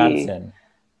 Wisconsin.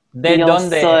 ¿De Yo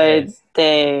dónde soy eres?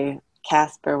 de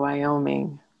Casper,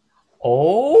 Wyoming.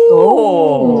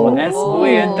 Es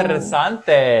muy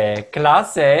interesante.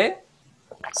 Clase,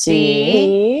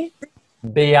 Sí.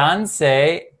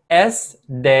 Beyoncé es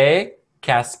de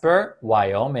Casper,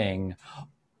 Wyoming.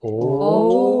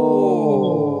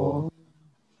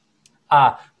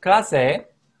 Clase,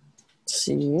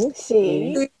 Sí.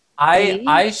 Sí.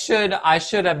 I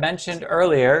should have mentioned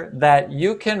earlier that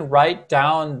you can write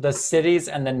down the cities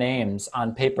and the names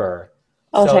on paper.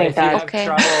 I'll So take if you that. have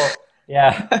trouble,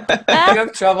 if you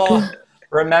have trouble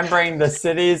remembering the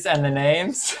cities and the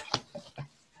names,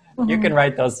 you can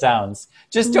write those down.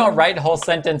 Just don't write whole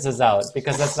sentences out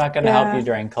because that's not going to help you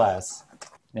during class.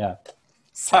 Yeah.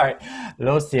 Sorry.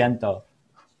 Lo siento.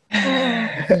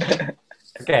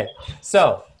 Okay.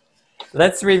 So,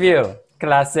 let's review.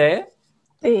 Clase,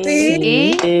 Sí.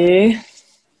 Sí.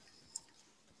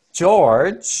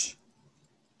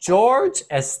 George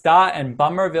está en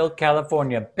Bummerville,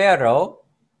 California, pero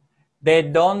 ¿de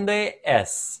dónde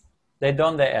es? ¿De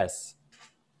dónde es?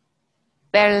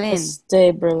 Berlín.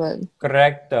 Stay Berlin.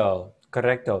 Correcto.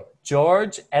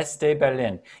 George es de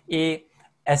Berlín. Y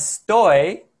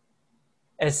estoy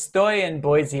en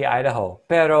Boise, Idaho.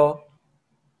 Pero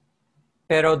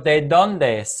 ¿de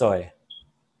dónde soy?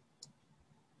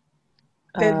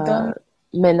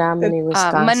 Menomonie,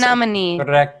 Wisconsin. Menomonie.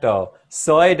 Correcto.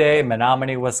 Soy de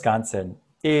Menomonie, Wisconsin.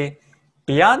 Y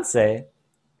Beyoncé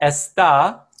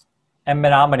está en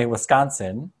Menomonie,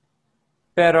 Wisconsin.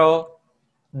 Pero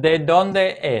 ¿de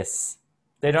dónde es?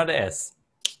 ¿De dónde es?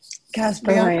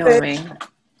 Casper, Wyoming.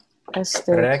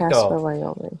 Correcto. Casper,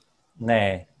 Wyoming.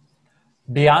 Ne.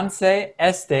 Beyoncé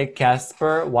es de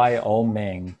Casper,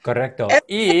 Wyoming. Correcto.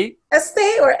 Y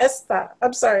Este or esta?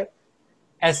 I'm sorry.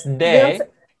 es de. Beyonce-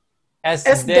 Es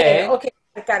Este. de. Okay,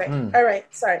 I got it. All right,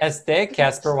 sorry. Es de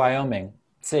Casper, Wyoming.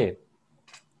 Sí.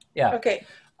 Yeah. Okay.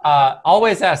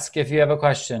 Always ask if you have a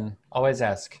question. Always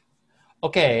ask.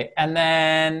 Okay, and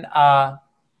then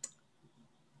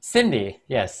Cindy.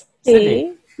 Yes,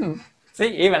 Cindy. See,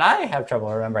 even I have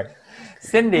trouble remembering.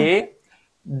 Cindy,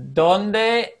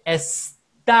 ¿dónde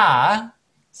está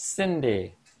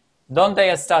Cindy?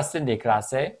 ¿Dónde está Cindy,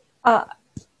 clase?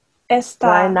 Está.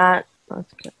 Why not?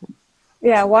 Okay.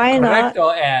 Yeah, why not?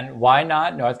 Correcto, and why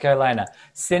not North Carolina?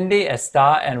 Cindy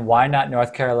está en why not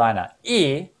North Carolina.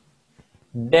 Y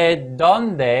 ¿de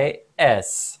dónde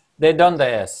es? ¿De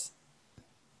dónde es?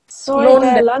 Soy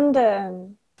de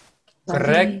London.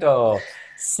 Correcto.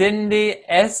 Cindy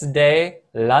es de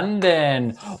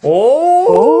London.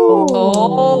 ¡Oh!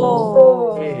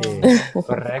 Sí,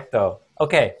 correcto.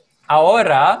 Ok,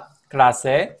 ahora,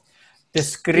 clase,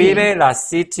 describe la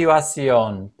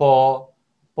situación por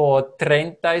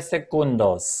 30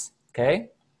 segundos. Ok, here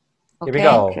we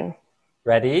go. Okay.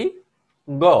 Ready?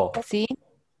 Go. Sí.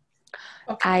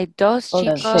 Hay dos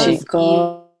Hola, chicos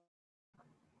chico.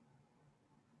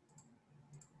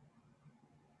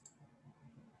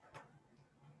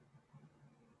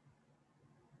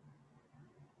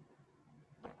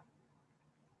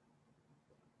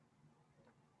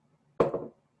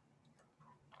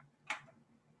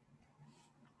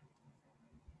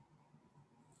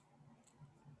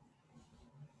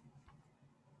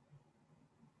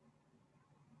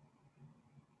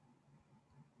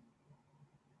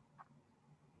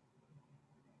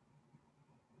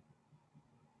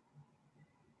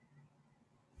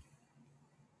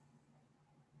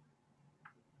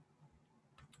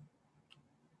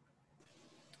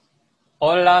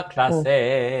 Hola,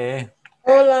 clase.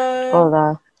 Hola.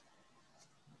 Hola.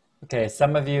 Okay,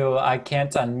 some of you, I can't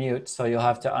unmute, so you'll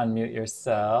have to unmute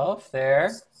yourself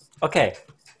there. Okay,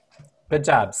 good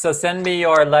job. So send me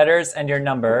your letters and your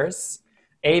numbers.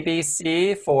 A, B,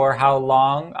 C for how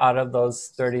long out of those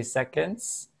 30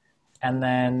 seconds. And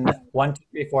then 1, 2,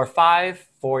 3, 4, 5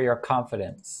 for your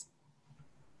confidence.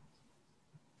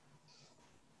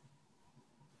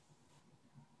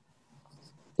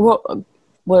 What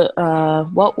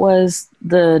was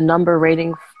the number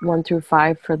rating 1 through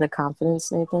 5 for the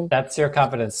confidence, Nathan? That's your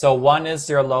confidence. So 1 is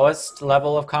your lowest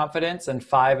level of confidence and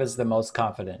 5 is the most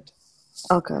confident.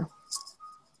 Okay.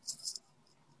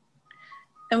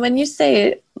 And when you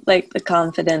say like the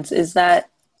confidence, is that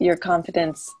your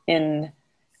confidence in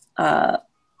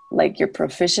like your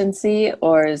proficiency,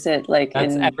 or is it like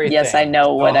That's in everything. yes, I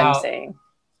know what So I'm saying?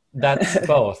 That's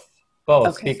both. Both.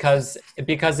 Okay. Because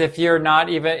if you're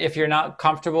not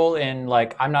comfortable in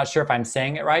like, I'm not sure if I'm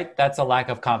saying it right, that's a lack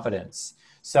of confidence.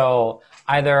 So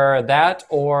either that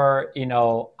or,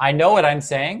 I know what I'm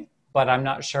saying, but I'm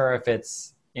not sure if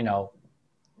it's,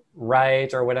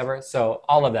 right or whatever. So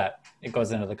all of that, it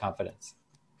goes into the confidence.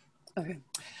 Okay.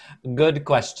 Good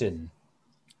question.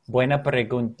 Buena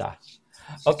pregunta.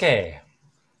 Okay.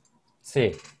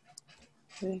 Sí.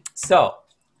 So,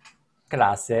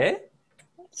 clase.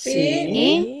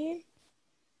 Sí.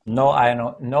 No hay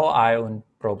un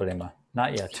problema.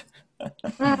 Not yet.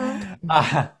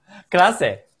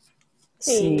 Clase.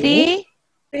 Sí.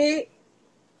 Sí.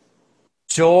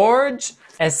 George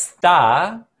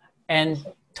está en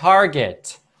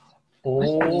Target. Oh.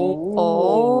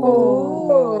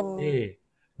 Sí.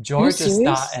 George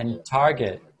está en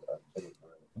Target.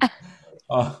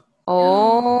 Oh.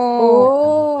 Oh.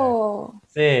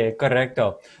 Sí,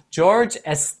 correcto. George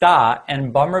está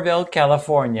en Bummerville,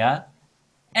 California,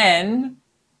 en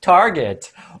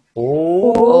Target.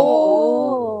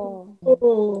 Oh.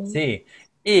 Sí.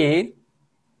 Y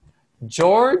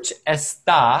George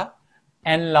está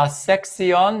en la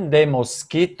sección de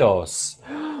mosquitos.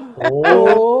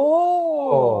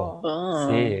 Oh.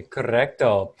 Sí,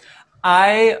 correcto.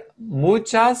 Hay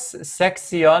muchas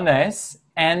secciones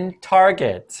en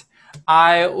Target.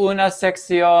 Hay una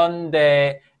sección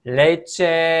de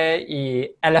leche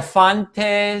y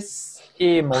elefantes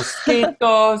y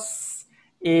mosquitos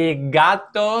Y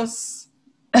gatos.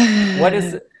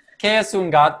 ¿Qué es un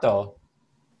gato?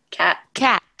 Cat.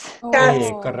 Cat.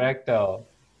 Sí, correcto.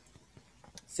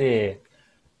 Sí,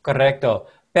 correcto.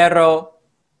 Pero,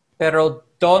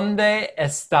 ¿dónde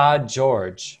está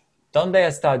George? ¿Dónde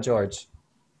está George?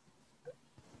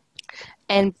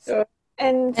 En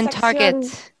En Target. sección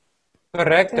de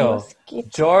Correcto.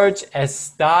 mosquitos. George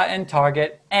está en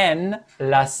Target en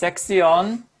la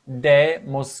sección de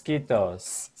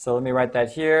mosquitos. So let me write that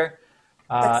here.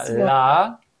 Sección.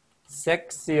 La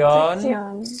sección.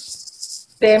 Sección.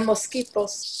 De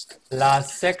mosquitos. La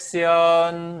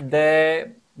sección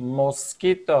de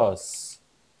mosquitos.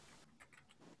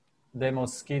 De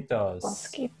mosquitos.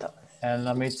 Mosquitos. And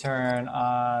let me turn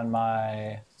on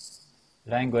my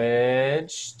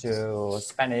language to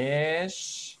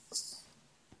Spanish.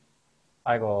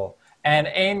 I go. And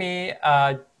Amy,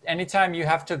 anytime you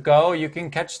have to go, you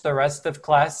can catch the rest of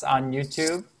class on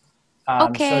YouTube.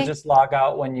 Okay. So just log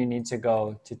out when you need to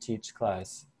go to teach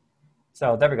class.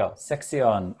 So there we go.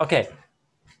 Sección. Okay.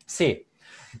 Sí.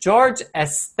 George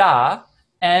está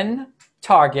en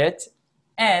Target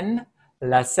en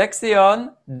la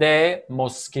sección de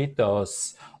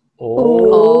mosquitos.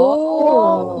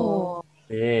 Oh.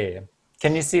 Sí.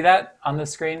 Can you see that on the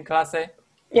screen, clase?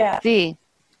 Yeah. Sí.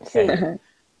 Sí.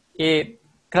 Y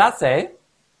clase,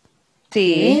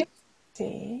 Sí.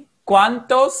 Sí.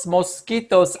 ¿cuántos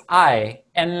mosquitos hay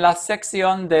en la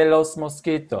sección de los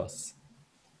mosquitos?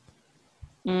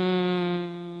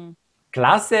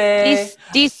 Clase,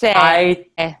 Dice.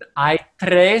 hay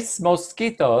 3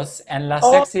 mosquitos en la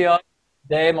sección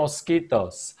de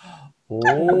mosquitos.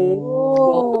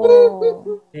 Oh.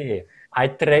 Sí, hay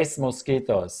 3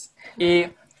 mosquitos. Y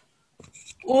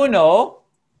uno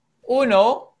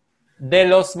de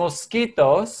los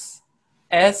mosquitos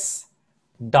es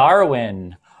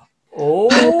Darwin.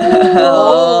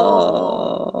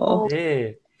 Oh.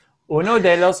 Sí. Uno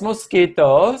de los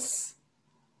mosquitos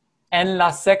en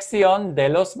la sección de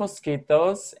los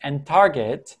mosquitos en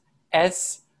Target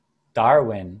es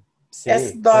Darwin. Sí,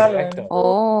 Es Darwin. correcto.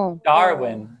 Oh.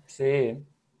 Darwin, sí.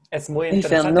 Es muy Es el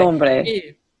interesante.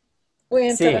 nombre.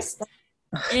 Muy Sí. interesante.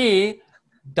 Y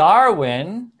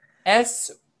Darwin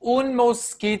es un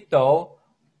mosquito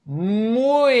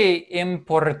muy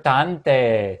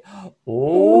importante.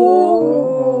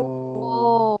 Oh.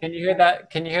 Can you hear that?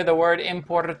 Can you hear the word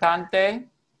importante?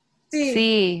 Sí.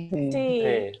 Sí. Sí.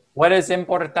 Sí. What is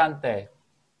importante?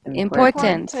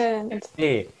 Important. Important.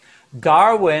 Sí.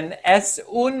 Darwin es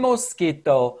un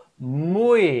mosquito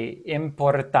muy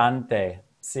importante.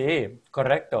 Sí,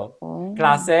 correcto.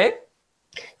 Clase,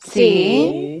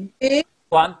 Sí. Sí.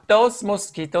 ¿cuántos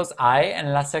mosquitos hay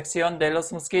en la sección de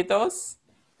los mosquitos?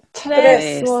 3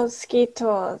 Tres.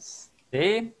 mosquitos.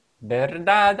 Sí,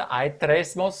 verdad, hay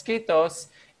 3 mosquitos.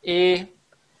 ¿Y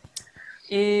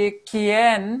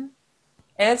quién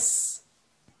es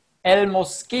el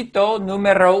mosquito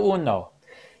número 1?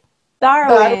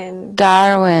 Darwin.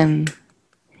 Darwin.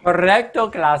 Correcto,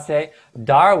 clase.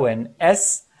 Darwin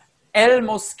es el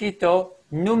mosquito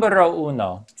número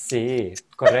 1. Sí,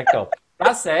 correcto.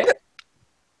 Clase,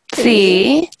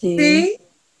 Sí. Sí.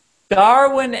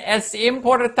 ¿Darwin es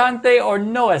importante o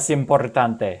no es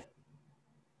importante?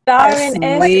 Darwin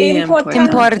es Muy importante.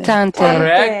 Importante.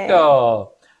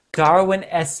 Correcto. Darwin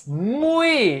es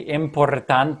muy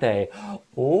importante.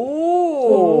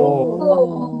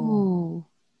 Oh.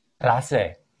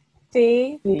 Clase.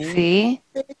 Sí. Sí.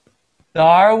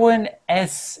 Darwin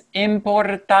es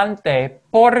importante.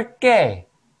 ¿Por qué?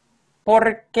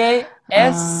 Porque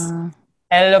es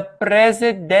el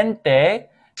presidente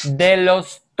de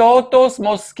los todos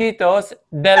mosquitos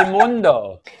del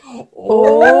mundo.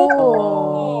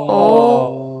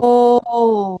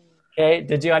 Oh. Okay,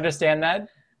 did you understand that?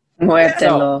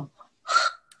 Muértelo.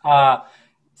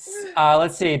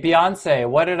 Let's see, Beyonce,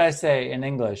 what did I say in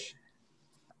English?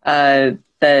 That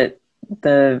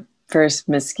the first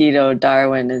mosquito,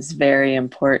 Darwin, is very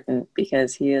important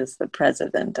because he is the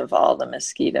president of all the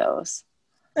mosquitoes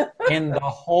In the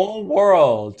whole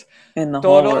world. in the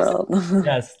whole Todos, world.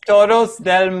 yes, todos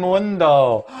del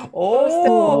mundo.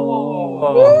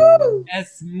 Oh,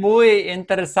 es muy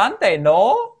interesante,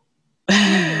 ¿no?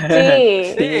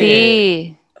 Sí.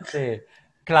 Sí. Sí.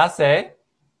 Clase,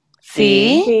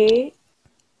 Sí. Sí.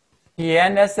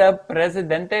 ¿quién es el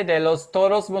presidente de los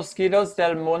todos mosquitos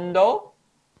del mundo?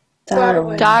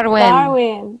 Darwin. Darwin.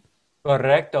 Darwin.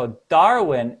 Correcto.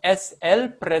 Darwin es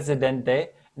el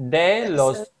presidente de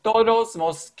los todos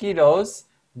mosquitos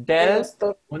del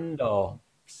mundo.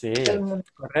 Sí, Del mundo.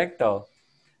 correcto.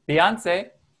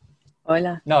 Beyonce.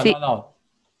 Hola. No, Sí.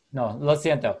 no, lo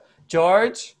siento.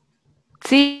 George,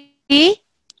 Sí.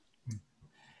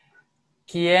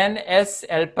 ¿Quién es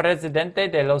el presidente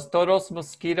de los todos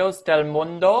mosquitos del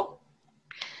mundo?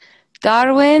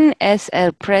 Darwin es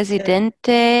el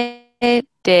presidente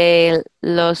de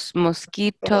los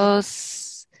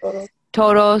mosquitos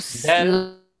todos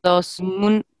del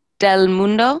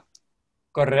mundo.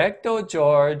 Correcto,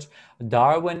 George.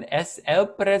 Darwin es el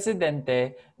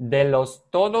presidente de los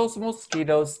todos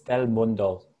mosquitos del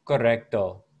mundo.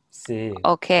 Correcto. Sí.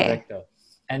 Okay. Correcto.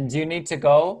 And do you need to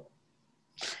go?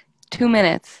 2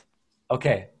 minutes.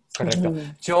 Okay. Correcto.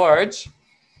 George,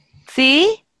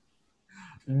 ¿Sí?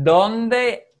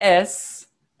 ¿dónde es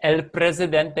el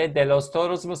presidente de los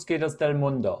todos mosquitos del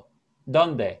mundo?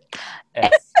 ¿Dónde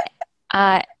es?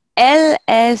 Él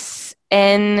es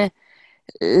en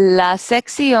la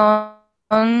sección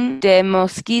de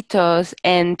mosquitos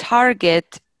en Target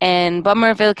en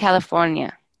Bummerville,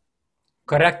 California.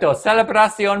 Correcto.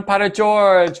 Celebración para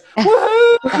George.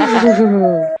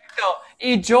 ¡Woohoo!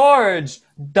 Y George,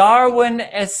 Darwin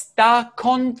está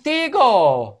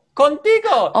contigo.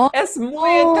 Contigo. Oh. Es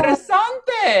muy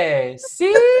interesante.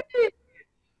 Sí.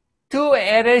 Tú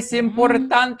eres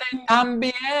importante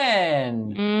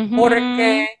también.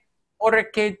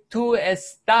 Porque tú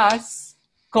estás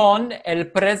con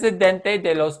el presidente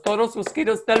de los todos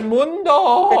mosquitos del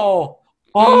mundo.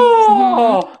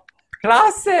 ¡Oh!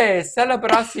 Clase,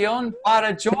 celebración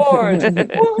para George.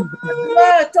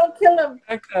 Don't kill him.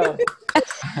 Correcto.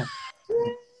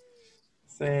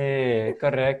 Sí,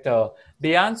 correcto.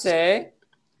 Beyoncé,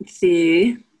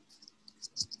 Sí.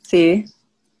 Sí.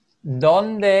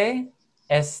 ¿dónde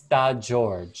está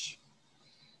George?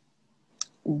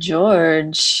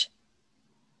 George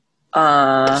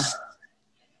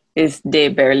es de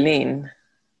Berlín.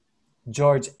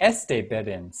 George es de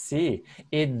Berlín, sí.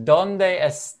 ¿Y dónde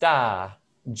está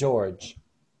George?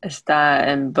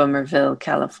 Está en Bummerville,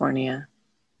 California.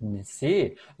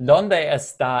 Sí. ¿Dónde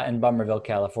está en Bummerville,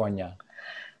 California?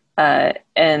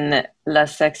 En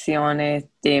las secciones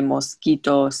de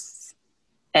mosquitos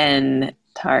en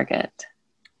Target.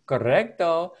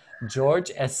 Correcto.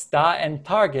 George está en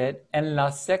Target en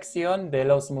la sección de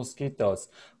los mosquitos.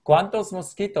 ¿Cuántos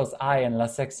mosquitos hay en la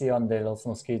sección de los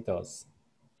mosquitos?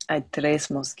 Hay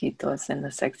 3 mosquitos en la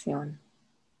sección.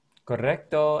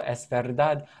 Correcto, es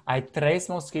verdad. Hay 3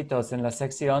 mosquitos en la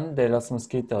sección de los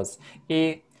mosquitos.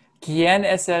 ¿Y quién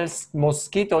es el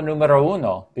mosquito número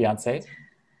 1, Beyoncé?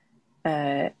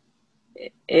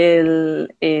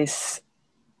 Él es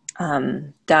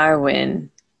Darwin.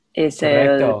 Es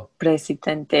Correcto. el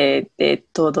presidente de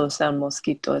todos los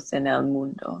mosquitos en el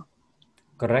mundo.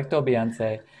 Correcto,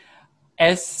 Beyoncé.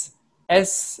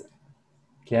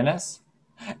 ¿Quién es?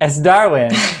 Es Darwin.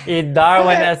 Y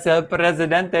Darwin es el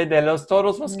presidente de los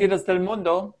todos mosquitos del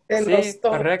mundo. Sí,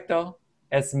 correcto.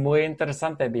 Es muy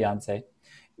interesante, Beyoncé.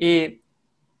 ¿Y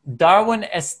Darwin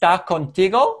está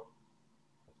contigo?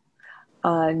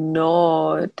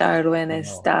 No, Darwin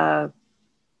está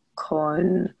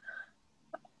con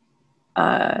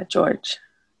George.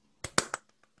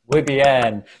 Muy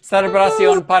bien.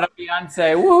 Celebración para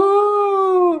Beyoncé. Woo!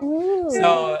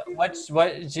 So, what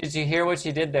did you hear what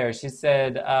she did there? She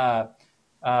said,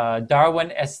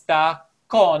 Darwin está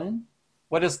con.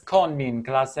 What does con mean,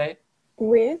 clase?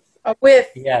 With. With.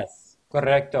 Yes,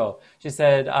 correcto. She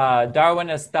said, Darwin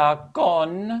está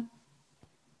con.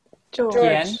 George.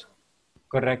 ¿Quién?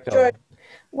 Correcto. George.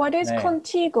 What is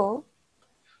contigo?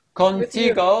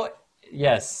 Contigo,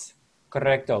 yes,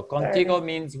 correcto. Contigo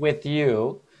means with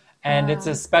you, and it's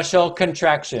a special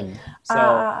contraction. So,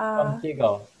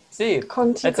 contigo. Sí,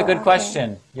 Contigo, that's a good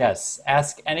question. Yes,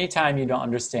 ask anytime you don't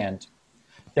understand.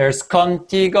 There's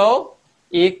contigo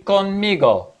y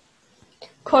conmigo.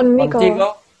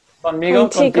 Conmigo. Conmigo,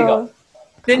 contigo.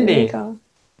 Cindy, Conmigo.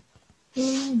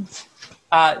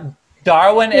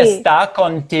 Darwin Sí. está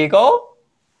contigo?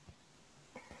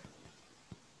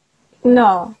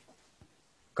 No.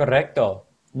 Correcto.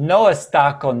 No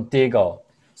está contigo.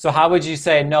 So how would you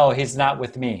say, no, he's not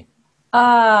with me?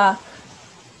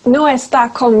 No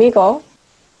está conmigo.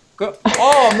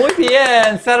 Oh, muy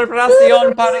bien.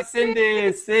 Celebración para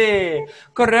Cindy. Sí,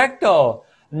 correcto.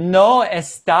 No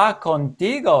está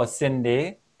contigo,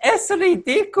 Cindy. Es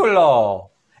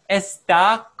ridículo.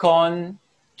 Está con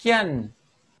 ¿quién?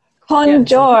 Con ¿Quién?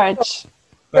 George.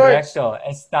 Correcto.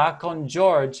 Está con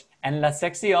George en la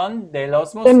sección de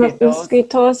los De mosquitos.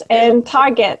 mosquitos en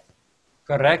Target.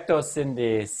 Correcto,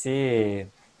 Cindy. Sí.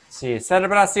 Sí.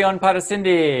 Celebración para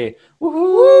Cindy.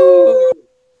 Woohoo!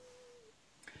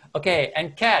 Okay,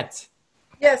 and Kat,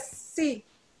 Yes, sí.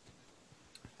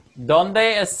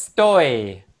 ¿dónde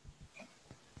estoy?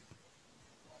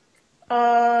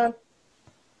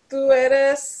 Tú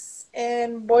eres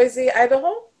en Boise,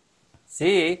 Idaho.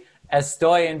 Sí,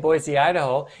 Estoy en Boise,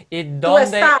 Idaho. ¿Y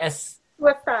dónde es? Tú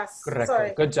estás. Correcto.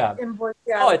 Sorry. Good job. En Boise,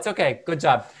 Oh, it's okay. Good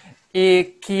job.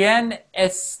 ¿Y quién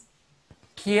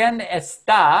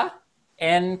está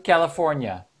en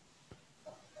California?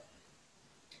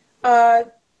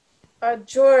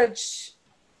 George.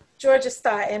 George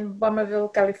está en Bummerville,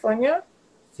 California.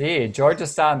 Sí, George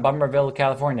está en Bummerville,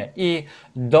 California. ¿Y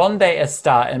dónde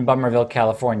está en Bummerville,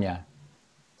 California?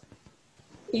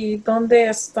 ¿Y dónde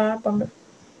está Bummerville?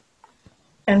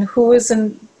 And who is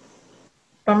in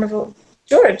Bummerville?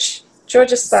 George.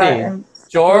 George está Sí, en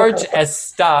George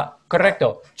está,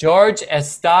 correcto. George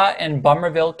está en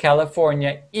Bummerville,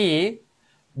 California. ¿Y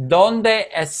dónde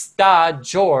está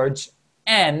George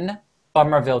en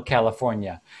Bummerville,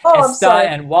 California? I'm ¿Está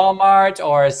sorry. en Walmart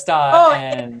o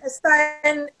está en...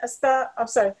 I'm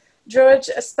sorry.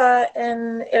 George está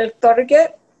en el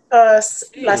Target,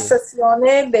 las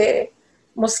secciones de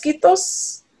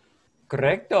mosquitos.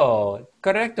 Correcto,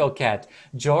 correcto, Kat.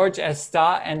 George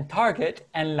está en Target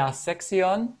en la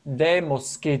sección de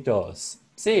mosquitos.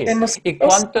 Sí. De ¿Y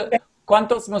mosquitos.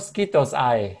 cuántos mosquitos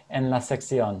hay en la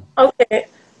sección? Okay.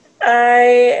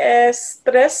 Hay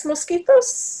 3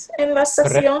 mosquitos en la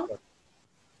sección.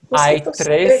 Hay Mosquitos.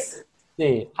 3,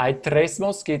 sí, hay 3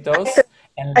 mosquitos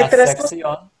en hay la 3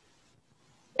 sección.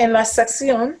 En la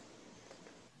sección.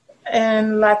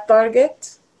 En la Target.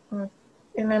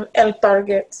 En el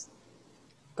Target.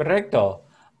 Correcto.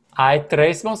 Hay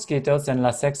 3 mosquitos en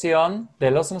la sección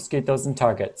de los mosquitos en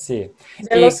Target, sí.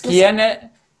 De ¿Y los quién es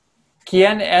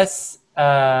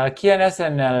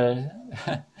en el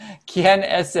quién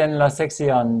es en la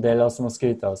sección de los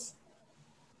mosquitos?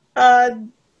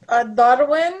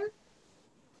 Darwin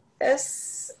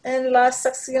es en la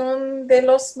sección de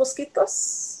los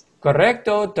mosquitos.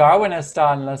 Correcto, Darwin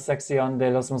está en la sección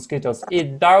de los mosquitos.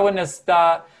 ¿Y Darwin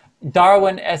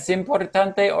es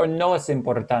importante o no es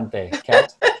importante,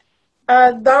 Kat?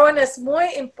 Darwin es muy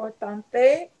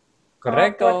importante.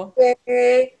 Correcto.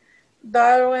 Porque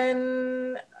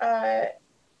Darwin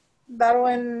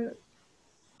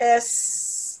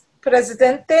es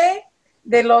presidente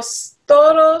de los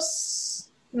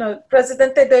todos, no,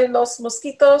 presidente de los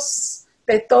mosquitos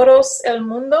de todos el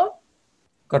mundo.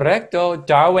 Correcto,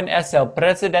 Darwin es el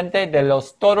presidente de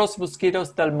los todos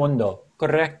mosquitos del mundo.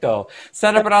 Correcto.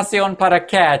 Celebración para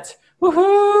Kat.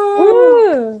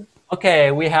 Woohoo!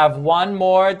 Okay, we have one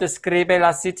more. Describe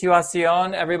la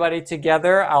situación. Everybody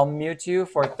together. I'll mute you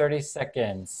for 30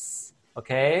 seconds.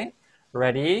 Okay,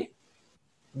 ready?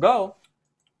 Go.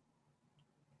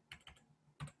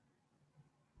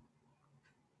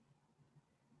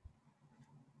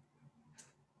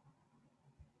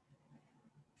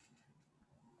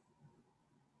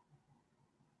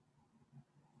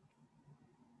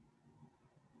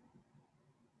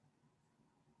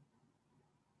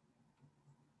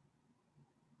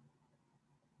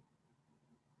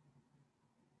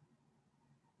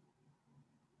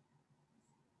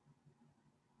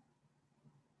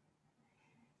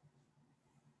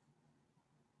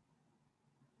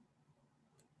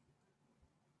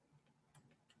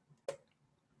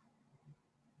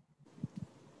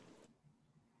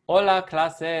 Hola,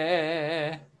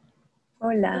 clase.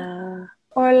 Hola.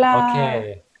 Hola.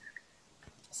 Okay.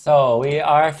 So we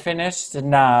are finished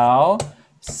now.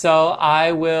 So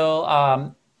I will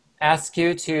ask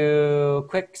you to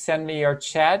quick send me your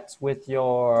chat with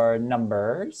your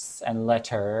numbers and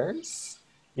letters.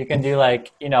 You can do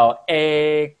like,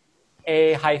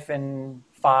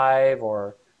 A-5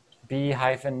 or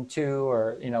B-2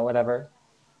 or, whatever.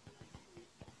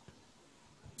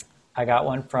 I got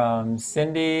one from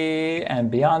Cindy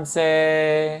and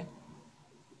Beyonce.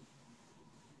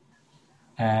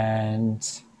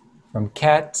 And from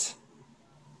Kat.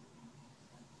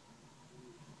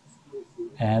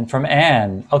 And from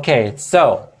Anne. Okay,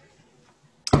 so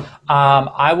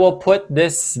I will put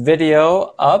this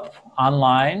video up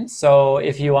online. So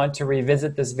if you want to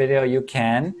revisit this video, you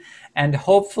can. And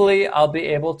hopefully I'll be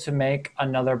able to make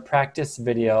another practice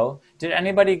video. Did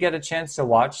anybody get a chance to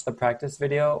watch the practice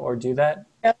video or do that?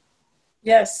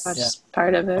 Yes. Watched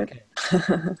part of it. Okay.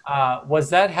 Was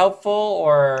that helpful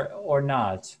or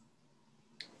not?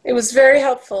 It was very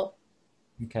helpful.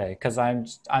 Okay, because I'm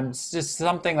just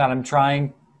something that I'm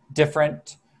trying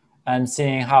different and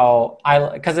seeing how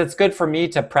because it's good for me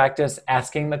to practice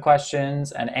asking the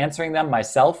questions and answering them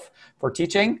myself for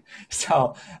teaching.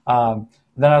 So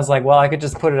then I was like, well, I could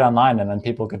just put it online and then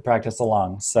people could practice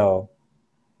along. So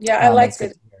yeah, I liked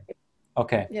it.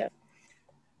 Okay. Yeah.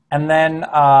 And then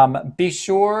be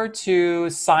sure to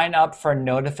sign up for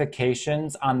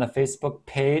notifications on the Facebook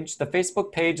page. The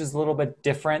Facebook page is a little bit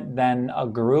different than a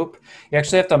group. You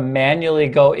actually have to manually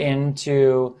go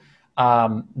into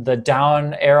the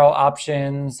down arrow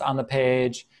options on the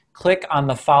page, click on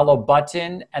the follow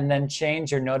button, and then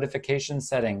change your notification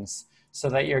settings so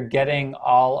that you're getting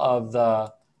all of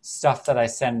the stuff that I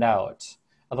send out.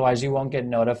 Otherwise, you won't get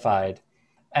notified.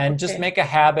 And just make a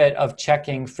habit of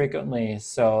checking frequently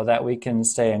so that we can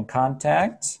stay in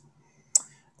contact.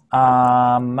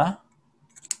 Let's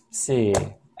see.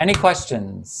 Any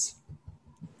questions?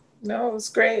 No, it was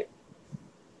great.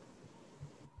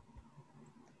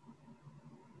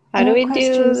 How do we do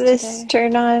questions this today.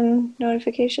 turn on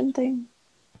notification thing?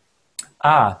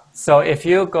 So if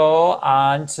you go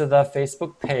on to the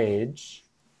Facebook page,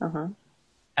 Uh-huh.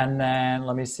 and then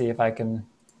let me see if I can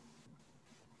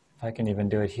even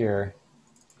do it here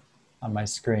on my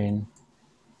screen.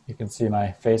 You can see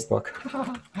my Facebook.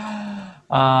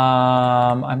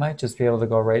 I might just be able to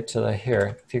go right to the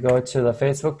here. If you go to the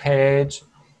Facebook page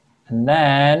and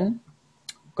then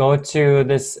go to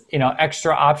this,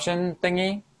 extra option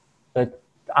thingy.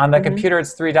 On the computer,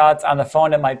 it's 3 dots. On the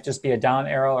phone, it might just be a down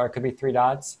arrow, or it could be 3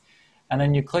 dots. And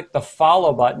then you click the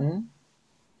follow button.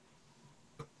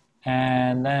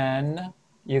 And then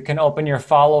you can open your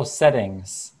follow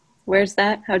settings. Where's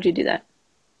that? How'd you do that?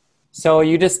 So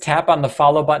you just tap on the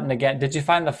follow button again. Did you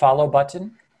find the follow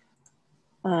button?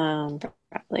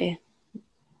 Probably.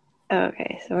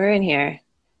 Okay, so we're in here.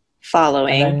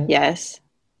 Following, And then- yes.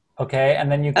 Okay,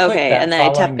 and then you click Okay, that and then I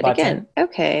tap following it button. again.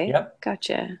 Okay. Yep.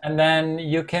 Gotcha. And then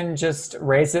you can just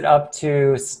raise it up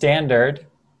to standard,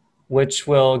 which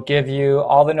will give you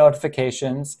all the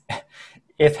notifications.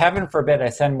 If heaven forbid I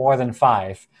send more than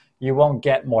 5, you won't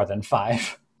get more than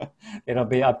 5. It'll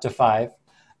be up to 5.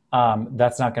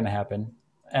 That's not going to happen.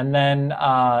 And then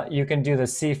you can do the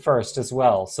see first as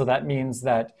well. So that means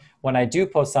that when I do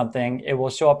post something, it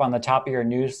will show up on the top of your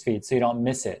news feed so you don't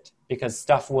miss it, because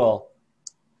stuff will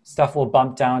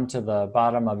bump down to the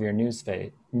bottom of your news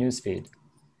feed.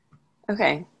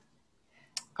 Okay.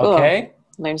 Cool. Okay?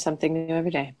 Learn something new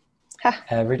every day.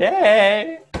 Every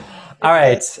day. All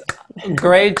right.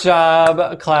 Great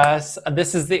job, class.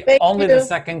 This is the Thank the you.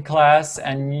 second class,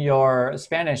 and your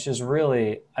Spanish is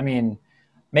really,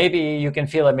 maybe you can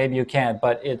feel it, maybe you can't,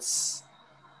 but it's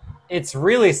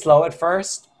really slow at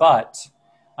first, but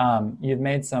you've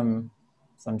made some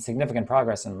significant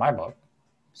progress in my book.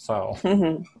 So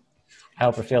I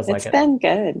hope it feels like It's it. been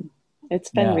good.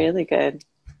 It's been Yeah. really good.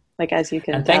 Like, as you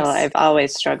can And tell, thanks- I've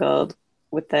always struggled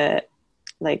with the,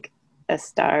 like,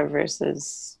 Estar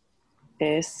versus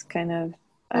is kind of,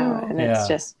 and Yeah.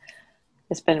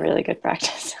 it's been really good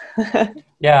practice.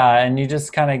 Yeah, and you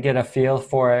just kind of get a feel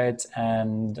for it,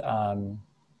 and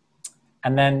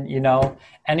then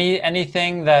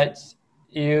anything that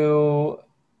you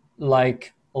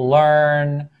like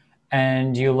learn,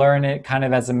 and you learn it kind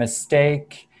of as a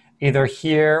mistake, either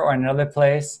here or in another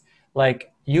place.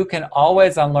 Like, you can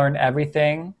always unlearn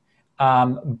everything,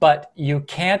 but you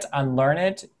can't unlearn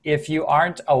it if you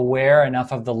aren't aware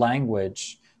enough of the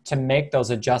language to make those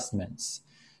adjustments.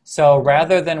 So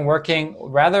rather than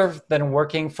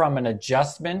working from an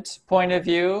adjustment point of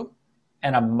view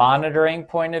and a monitoring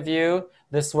point of view,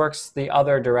 this works the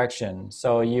other direction.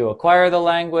 So you acquire the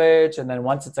language, and then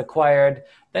once it's acquired,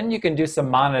 then you can do some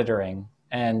monitoring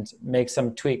and make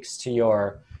some tweaks to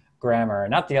your grammar,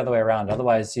 not the other way around.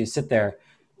 Otherwise, you sit there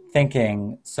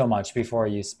thinking so much before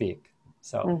you speak.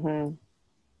 So,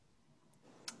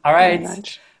 all right. Very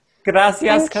much. Gracias,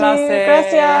 Thank you. clase.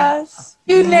 Gracias.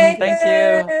 See you later.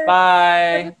 Thank you.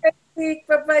 Bye.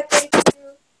 Bye-bye. Thank you.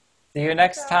 See you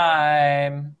next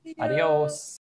time. Adios.